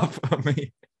off of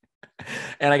me.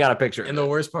 And I got a picture. And the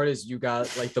worst part is you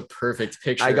got like the perfect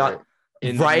picture. I got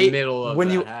in right the middle of when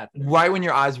that you happening. right when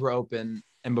your eyes were open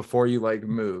and before you like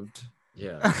moved.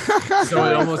 Yeah. So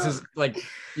it almost is like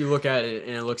you look at it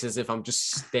and it looks as if I'm just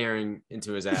staring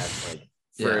into his ass like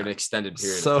for Yeah. an extended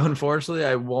period. So of time. unfortunately,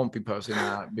 I won't be posting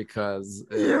that because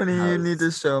You need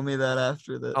to show me that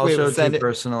after this. I'll Wait, show it to send you it.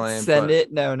 personally. Send but-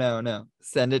 it. No.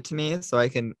 Send it to me so I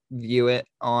can view it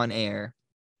on air,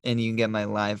 and you can get my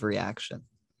live reaction.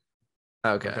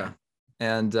 Okay.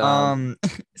 And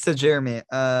So Jeremy,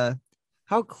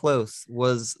 how close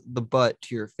was the butt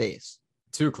to your face?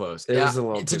 Too close. It was a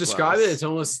little to too describe close. it, it's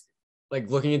almost like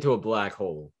looking into a black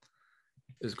hole.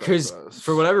 it was quite Because close.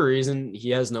 for whatever reason, he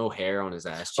has no hair on his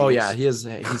ass. Oh cheeks. yeah,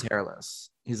 he's hairless.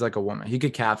 He's like a woman. He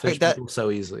could catfish Wait, that- people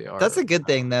so easily. That's a good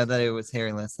thing though that it was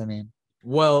hairless. I mean,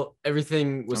 Well,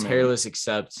 everything was I mean- hairless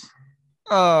except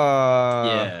oh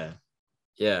yeah.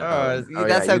 Yeah. Oh, Oh,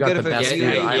 that's yeah, how you got good the of a best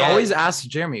view. view. I Yeah. always ask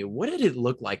Jeremy, what did it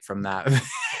look like from that?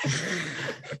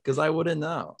 Because I wouldn't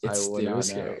know. it was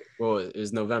scary. Well, it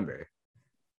was November.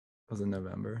 Was it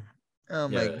November? Oh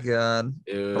my Yeah. god.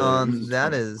 It was,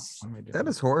 That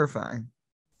is horrifying.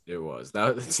 it was.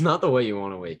 It's not the way you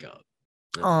want to wake up.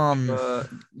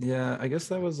 Yeah, I guess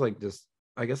that was like just.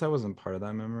 I guess I wasn't part of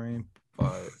that memory,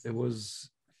 but it was.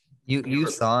 You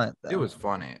saw it. It though. was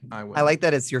funny. I like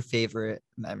that it's your favorite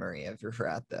memory of your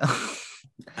frat though.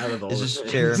 Out of all It's the just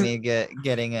things. Jeremy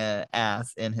getting a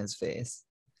ass in his face.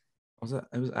 Was it?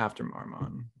 It was after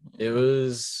Marmon. It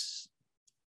was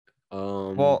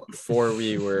Well- before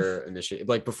we were initiated,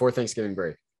 like before Thanksgiving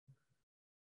break.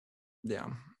 Yeah.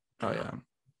 Oh yeah.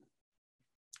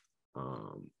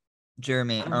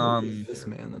 Jeremy, This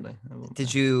man that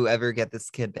did you ever get this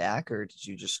kid back, or did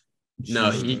you just?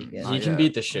 No, shoot he him again? Not can yet.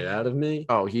 beat the shit out of me.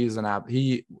 Oh, he's an app.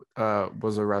 He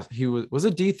was arrested. He was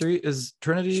it D3? Is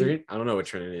Trinity? Sure, I don't know what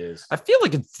Trinity is. I feel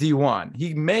like it's D1.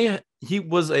 He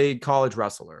was a college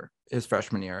wrestler his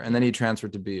freshman year, and then he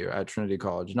transferred to BU at Trinity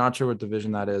College. Not sure what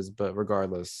division that is, but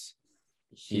regardless,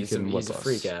 He's a can whip us.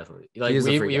 freak athlete. Like is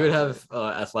a we freak would athlete.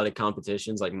 have athletic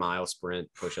competitions like mile sprint,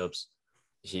 push-ups.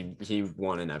 He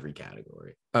won in every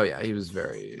category. oh yeah, he was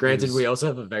very. Granted, he we was- also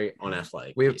have a very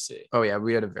unathletic We- PC. Oh yeah,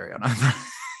 we had a very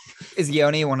Is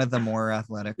Yoni one of the more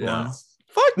athletic Yeah. ones?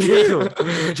 Fuck you.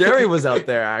 Jerry was out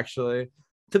there actually.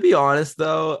 To be honest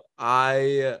though,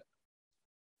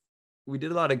 we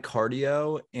did a lot of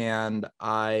cardio and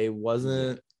I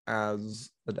wasn't as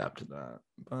adept to that.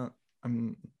 But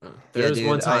There Yeah, was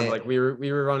one dude, time I- like we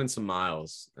were running some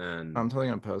miles and I'm totally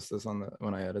gonna post this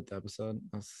when I edit the episode.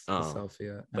 That's the Oh,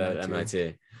 selfie at that MIT.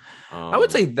 MIT. I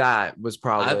would say that was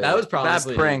probably that was probably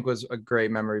that prank was a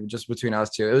great memory just between us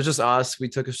two. It was just us. We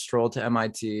took a stroll to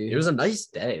MIT. it was a nice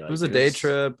day. it was a day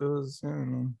trip. It was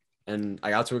and I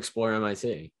got to explore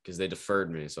MIT because they deferred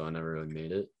me, so I never really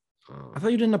made it. I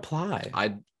thought you didn't apply.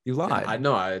 You lied. I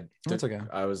know I That's okay.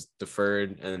 I was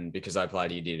deferred, and because I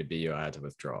applied ED to BU, I had to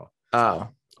withdraw. Oh,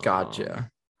 gotcha.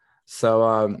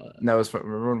 So that was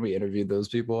remember when we interviewed those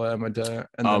people at MIT and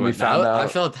then we found out I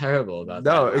felt terrible about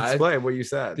no, that. explain what you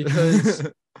said. because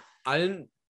I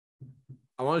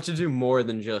wanted to do more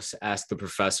than just ask the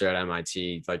professor at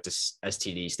MIT, like does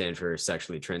STD stand for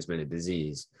sexually transmitted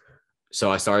disease?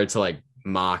 So I started to like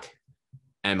mock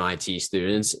MIT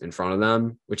students in front of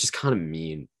them, which is kind of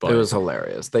mean, but it was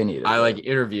hilarious. They needed I it. like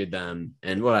interviewed them,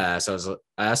 and what I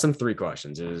asked them 3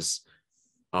 questions. It was,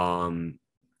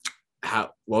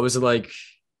 what was it like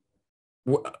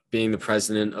being the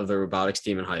president of the robotics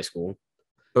team in high school?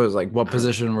 It was like what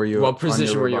position were you What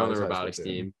position were you on the high school robotics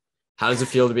team? How does it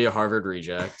feel to be a Harvard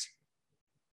reject?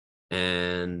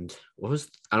 And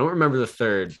I don't remember the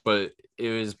third, but it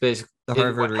was basically The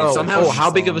It- Harvard oh, somehow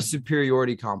how big of a saw.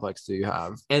 superiority complex do you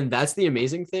have? And that's the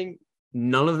amazing thing.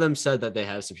 None of them said that they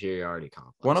have superiority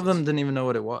complexes. One of them didn't even know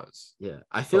what it was. Yeah,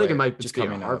 I feel like it Wait, might it's just be a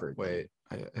coming up. Harvard. Wait,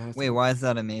 it has to Wait, be- why is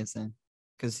that amazing?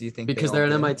 Because you think they because all they're an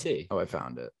do? MIT. Oh, I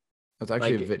found it. It's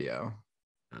actually Like- a video.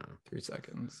 Oh, 3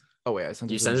 seconds. Oh wait, I sent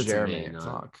You it to sent it to Jeremy. me, not-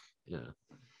 Fuck. yeah.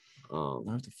 I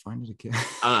have to find it again. I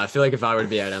don't know. I feel like if I were to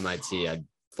be at MIT, I'd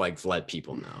like let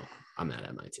people know I'm at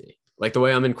MIT. Like the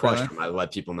way I'm in Questrom, I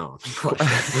let people know I'm in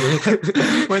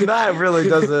Questrom. When that really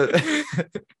doesn't.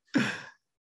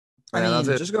 I Man, mean,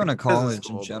 that's just going to business college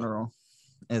school, in but- general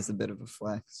is a bit of a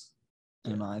flex,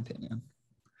 in my opinion.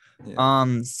 Yeah.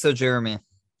 So Jeremy,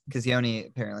 because Yoni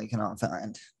apparently cannot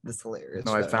find this hilarious.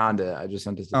 No, I photo. found it. I just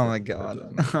sent it to Oh the my god.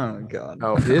 version. Oh my god.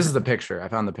 Oh, this is the picture. I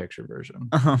found the picture version.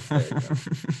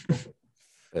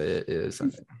 It is.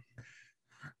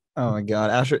 Oh my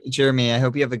god. Asher, Jeremy, I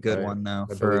hope you have a good Sorry, one though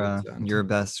I for believe it's your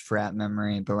best frat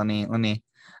memory. But let me.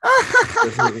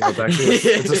 This is, it's actually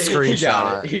it's a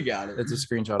screenshot. He got it. It's a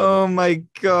screenshot. Oh Of my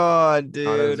god, it.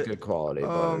 Not as dude. good quality.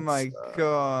 Oh but my it's,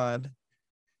 god.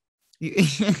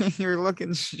 You're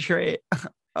looking straight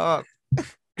up.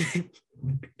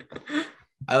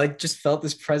 I like just felt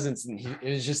this presence, and it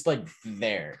was just like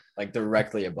there, like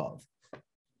directly above.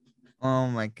 Oh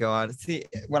my god. See,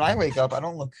 when I wake up, I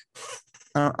don't look.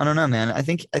 I don't know, man. I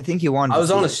think you wanted. I to was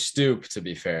see on a it. stoop, to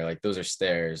be fair. Like those are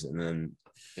stairs, and then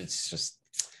it's just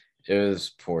it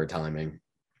was poor timing.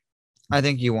 I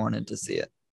think you wanted to see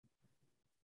it.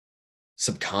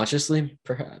 Subconsciously,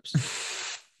 perhaps.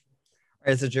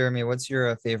 All right, so Jeremy, what's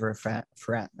your favorite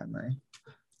frat memory?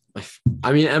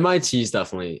 I mean, MIT is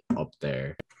definitely up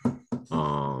there.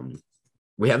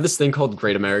 We have this thing called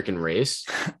Great American Race.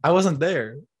 I wasn't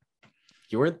there.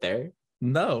 You weren't there.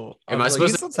 No. Am I was You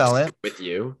supposed can still tell it. with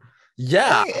you?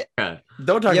 Yeah. Hey, Yeah.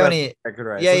 Don't talk Yoni, about record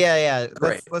rights. yeah.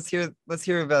 Great. Let's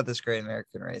hear about this Great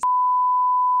American Race.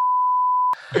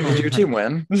 Did your team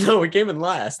win? No, we came in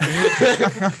last. I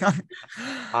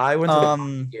went to the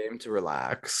um, game to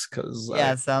relax because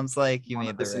yeah, it sounds like you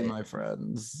wanted made to the see right my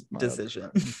friends. my other decision.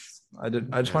 friends. I did.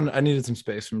 I just wanted. I needed some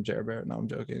space from Jer Bear. No, I'm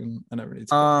joking. I never need.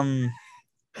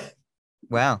 Space.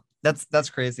 Wow, that's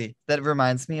crazy. That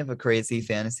reminds me of a crazy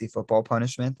fantasy football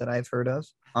punishment that I've heard of.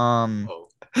 Oh,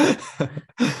 We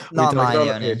Not talked mine, about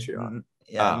Yoni. it on Patreon.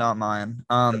 Yeah, Ah. not mine.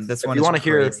 This If one you is wanna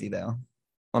hear- crazy though.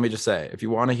 Let me just say, if you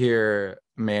want to hear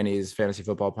Manny's fantasy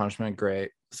football punishment,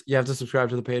 great. You have to subscribe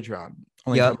to the Patreon.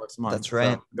 Only Yep, $10 a month. that's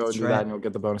right, Go that's and do right. that, and you'll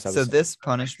get the bonus So episode. this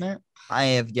punishment, I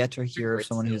have yet to hear of great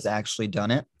someone who's sales. actually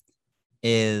done it.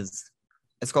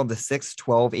 It's called the 6,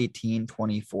 12, 18,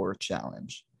 24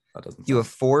 challenge. That doesn't. You sound-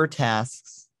 have 4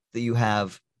 tasks that you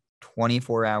have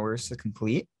 24 hours to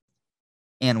complete.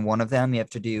 And one of them you have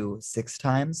to do 6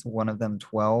 times, one of them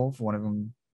 12, one of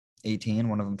them 18,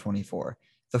 one of them 24.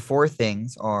 The 4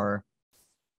 things are,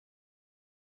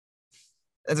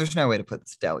 there's no way to put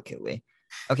this delicately.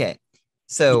 Okay.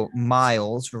 So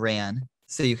miles ran.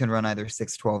 So you can run either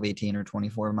 6, 12, 18, or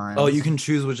 24 miles. Oh, you can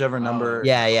choose whichever number.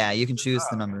 Yeah, you can choose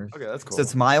the number. Okay, that's cool. So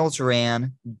it's miles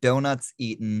ran, donuts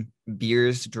eaten,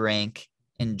 beers drank,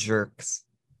 and jerks.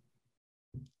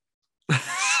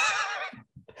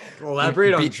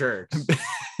 elaborate on Be- jerks.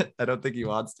 I don't think he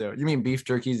wants to. You mean beef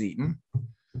jerky's eaten?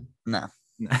 No.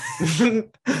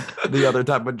 The other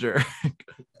type of jerk.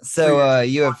 So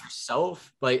you have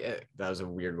yourself. Like that was a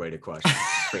weird way to question.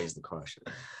 Phrase the question.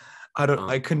 I don't.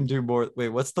 I couldn't do more. Wait,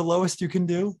 what's the lowest you can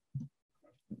do?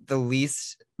 the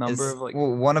least Number is- of like.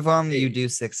 well, one of them you 8. do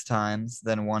 6 times,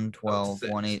 then one 12,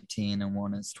 6. one 18, and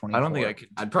one is 24. I don't think I could.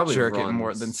 I'd probably jerk it run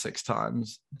more s- than 6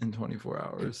 times in 24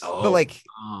 hours. Oh, But like,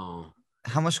 oh.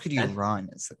 how much could you And- run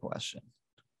is the question.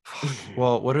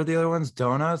 Well, what are the other ones?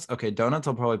 Donuts. Okay, donuts.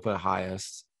 I'll probably put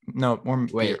highest. No, more.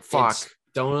 Wait, beer. Fuck. it's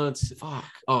donuts. Fuck.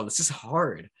 Oh, this is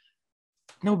hard.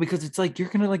 No, because it's like you're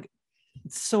gonna like.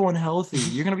 It's so unhealthy.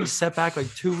 You're gonna be set back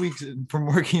like 2 weeks from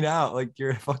working out. Like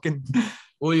you're fucking.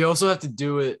 Well, you also have to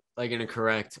do it like in a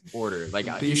correct order. Like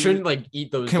you The- shouldn't like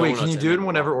eat those. Can donuts you and do it in then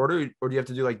whatever run. order, or do you have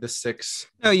to do like the 6?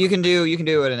 No, you can do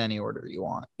it in any order you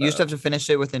want. You just have to finish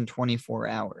it within 24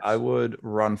 hours. I would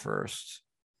run first.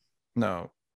 No.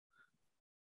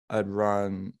 I'd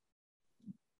run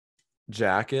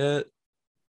jacket,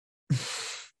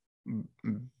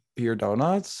 beer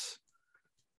donuts.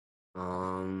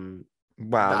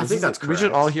 Wow, I this think is- that's we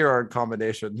should all correct. hear our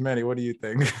combinations. Manny, what do you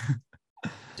think?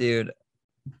 Dude,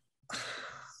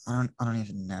 I don't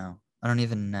even know. I don't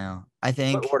even know. I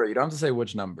think, What order? You don't have to say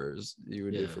which numbers you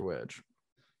would do Yeah. for which.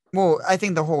 well, I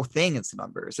think the whole thing is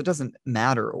numbers. It doesn't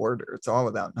matter order. It's all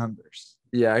about numbers.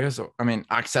 Yeah, I guess so. I mean,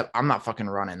 except I'm not fucking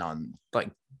running on like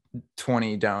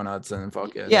 20 donuts and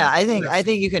fucking. Yeah, I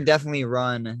think you can definitely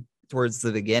run towards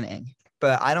the beginning,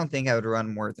 but I don't think I would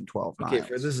run more than 12 miles. Okay,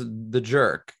 for this the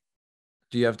jerk.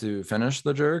 Do you have to finish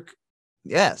the jerk?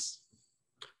 Yes.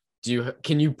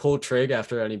 Can you pull trig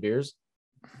after any beers?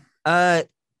 Yeah,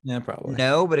 probably.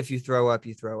 no, but if you throw up,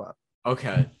 you throw up.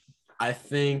 Okay. I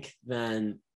think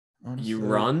then you Honestly,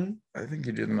 run. I think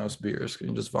you do the most beers. You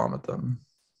can just vomit them.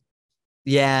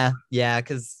 Yeah,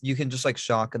 because you can just like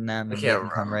shock them and they can't can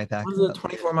come run. right back. What is it?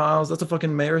 24 miles. That's a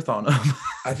fucking marathon.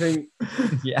 I think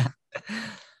Yeah.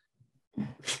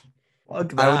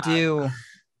 Fuck I would that. do.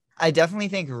 I definitely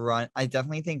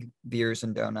think beers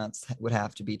and donuts would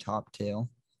have to be top two.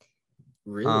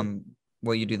 really.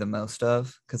 What you do the most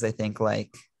of, because I think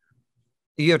like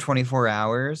you have 24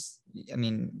 hours. I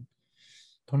mean,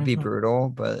 it'd be 24. brutal,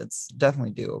 but it's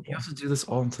definitely doable. You have to do this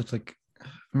all in such like,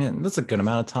 I mean, that's a good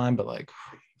amount of time, but like,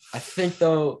 I think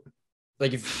though,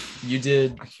 like if you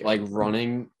did like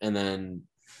running and then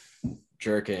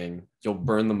jerking, you'll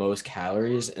burn the most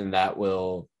calories, and that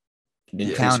will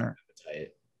increase Counter. your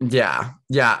appetite.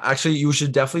 yeah. Actually, you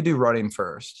should definitely do running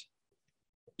first.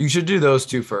 You should do those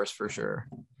two first for sure.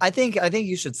 I think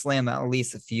you should slam out at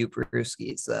least a few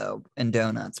brewskis though and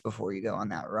donuts before you go on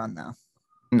that run though.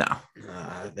 No,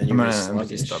 Then I'm you're gonna just make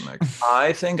you sluggish. stomach.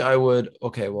 I think I would.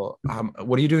 Okay, well,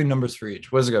 what are you doing numbers for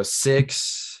each? What does it go?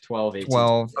 6. 12, 18.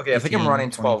 12. Okay, I think I'm 18, running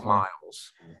 12 24.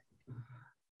 miles.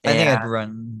 I think I'd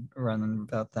And run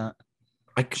about that.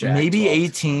 Jack maybe 12.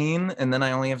 18, and then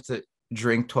I only have to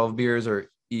drink 12 beers or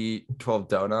eat 12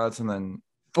 donuts, and then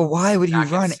But why would you Jack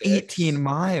at run 6. 18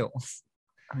 miles?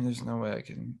 I mean, there's no way I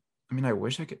can. I mean, I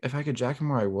wish I could. If I could jack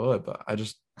more, I would, but I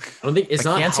just I don't think it's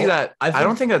I not. can't see how- that. I think,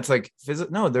 don't think that's like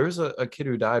physical. No, there was a kid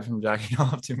who died from jacking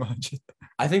off too much.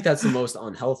 I think that's the most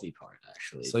unhealthy part,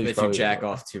 actually. So you if you probably jack would.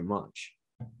 off too much.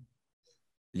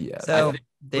 Yeah. So think-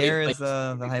 there like, is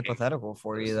the hypothetical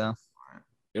for you though.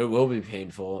 It will be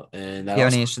painful, and that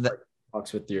Yoni, also should that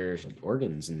fucks with your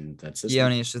organs and that system.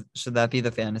 Yoni, should that be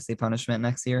the fantasy punishment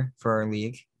next year for our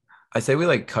league? I say we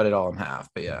like cut it all in half,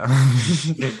 but yeah.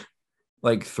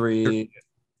 Like 3.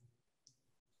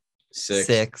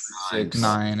 6, 6,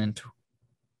 9, and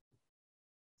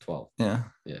 12. Yeah.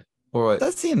 Yeah. Or what?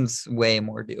 that seems way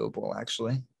more doable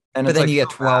actually. And But it's then like you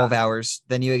get so 12 bad. hours.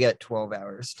 Then you get 12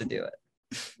 hours to do it.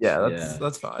 Yeah, Yeah.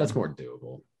 that's fine. That's more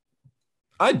doable.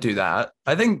 I'd do that.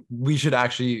 I think we should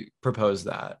actually propose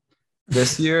that.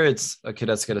 This year, it's a kid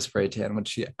that's got a spray tan,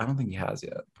 which I don't think he has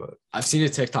yet. But I've seen a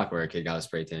TikTok where a kid got a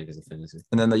spray tan because of fantasy.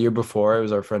 and then the year before, it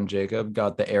was our friend Jacob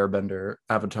got the Airbender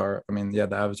Avatar. I mean, yeah,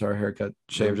 the Avatar haircut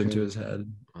shaved Okay. into his head.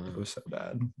 It was so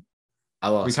bad. I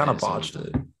lost. We kind of fantasy botched one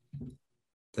it. time.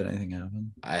 Did anything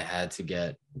happen? I had to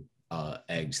get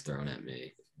eggs thrown at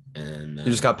me, and You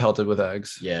just got pelted with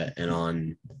eggs. yeah, and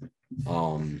on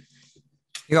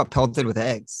You got pelted with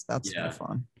eggs. That's Yeah. no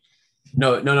fun.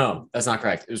 no, that's not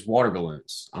correct. It was water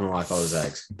balloons. I don't know why I thought it was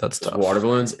eggs. That's It was tough. water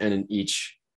balloons, and in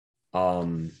each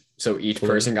so each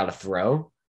Balloon. person got a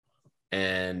throw,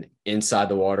 and inside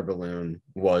the water balloon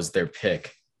was their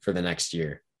pick for the next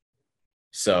year.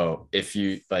 So if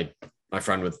you like, my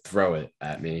friend would throw it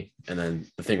at me, and then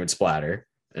the thing would splatter,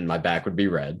 and my back would be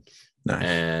red, Nice.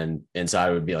 and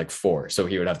inside would be like 4. So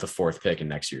he would have the 4th pick in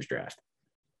next year's draft.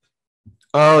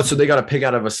 Oh, so they got to pick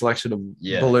out of a selection of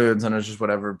Yeah. balloons, and it's just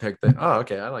whatever pick they. Oh,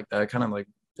 okay, I like that. It kind of like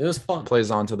It was fun. plays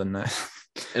on to the next.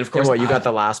 And of And course, what you got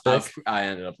the last pick? I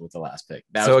ended up with the last pick.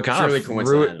 That So was it kind purely of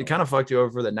coincidental. it kind of fucked you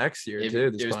over for the next year It, too.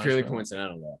 it this was purely punishment.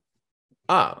 coincidental though.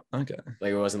 Oh, okay.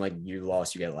 Like it wasn't like you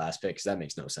lost, you get last pick because that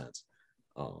makes no sense.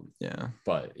 Yeah,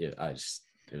 But it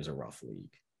was a rough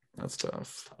league. that's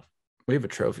tough. We have a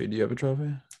trophy. Do you have a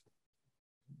trophy?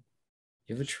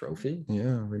 You have a trophy?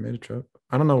 Yeah, we made a trophy.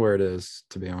 I don't know where it is,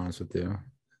 to be honest with you.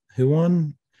 Who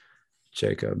won?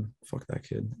 Jacob. Fuck that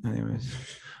kid. Anyways.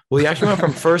 Well, he actually went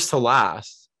from first to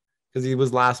last because he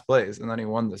was last place and then he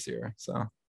won this year. So I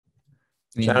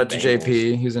mean, shout out to Bengals.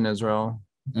 JP. He's in Israel.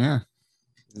 yeah.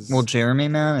 He's- Well, Jeremy,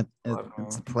 man, I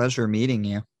it's a know. pleasure meeting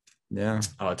you. yeah.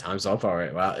 Oh, time's up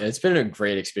already. Wow, it's been a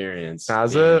great experience.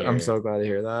 Has being it? I'm here. so glad to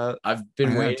hear that. I've been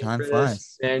I know, waiting time for flies.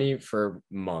 this, Danny, for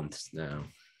months now.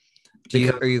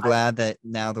 Are you glad that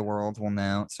now the world will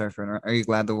know? Sorry for interrupting. Are you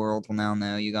glad the world will now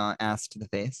know you got asked to the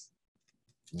face?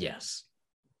 Yes.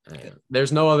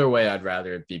 There's no other way I'd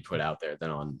rather it be put out there than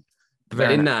on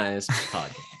Very Very Nice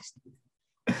podcast.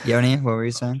 Yoni, what were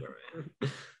you saying?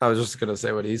 I was just gonna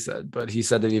say what he said, but he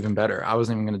said it even better. I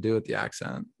wasn't even gonna do it the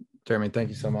accent. Jeremy, thank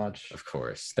you so much. Of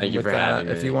course. Thank you With for that, having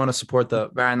me. If you want to support the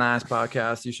Very Nice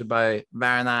podcast, you should buy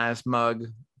Very Nice mug.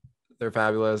 They're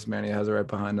fabulous. Manny has it right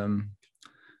behind him,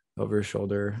 over his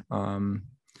shoulder.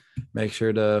 Make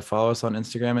sure to follow us on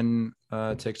Instagram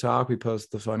and TikTok. We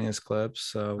post the funniest clips.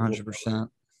 So 100%.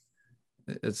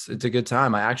 it's a good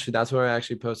time. That's where I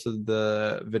actually posted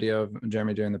the video of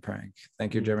Jeremy doing the prank.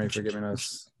 Thank you, Jeremy, for giving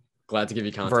us Glad to give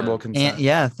you content. verbal consent. And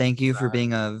yeah, thank you for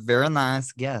being a very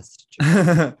nice guest.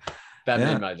 That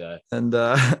Yeah. made my day. And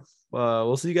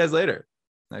we'll see you guys later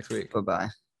next week. Bye bye.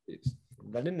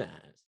 Very nice.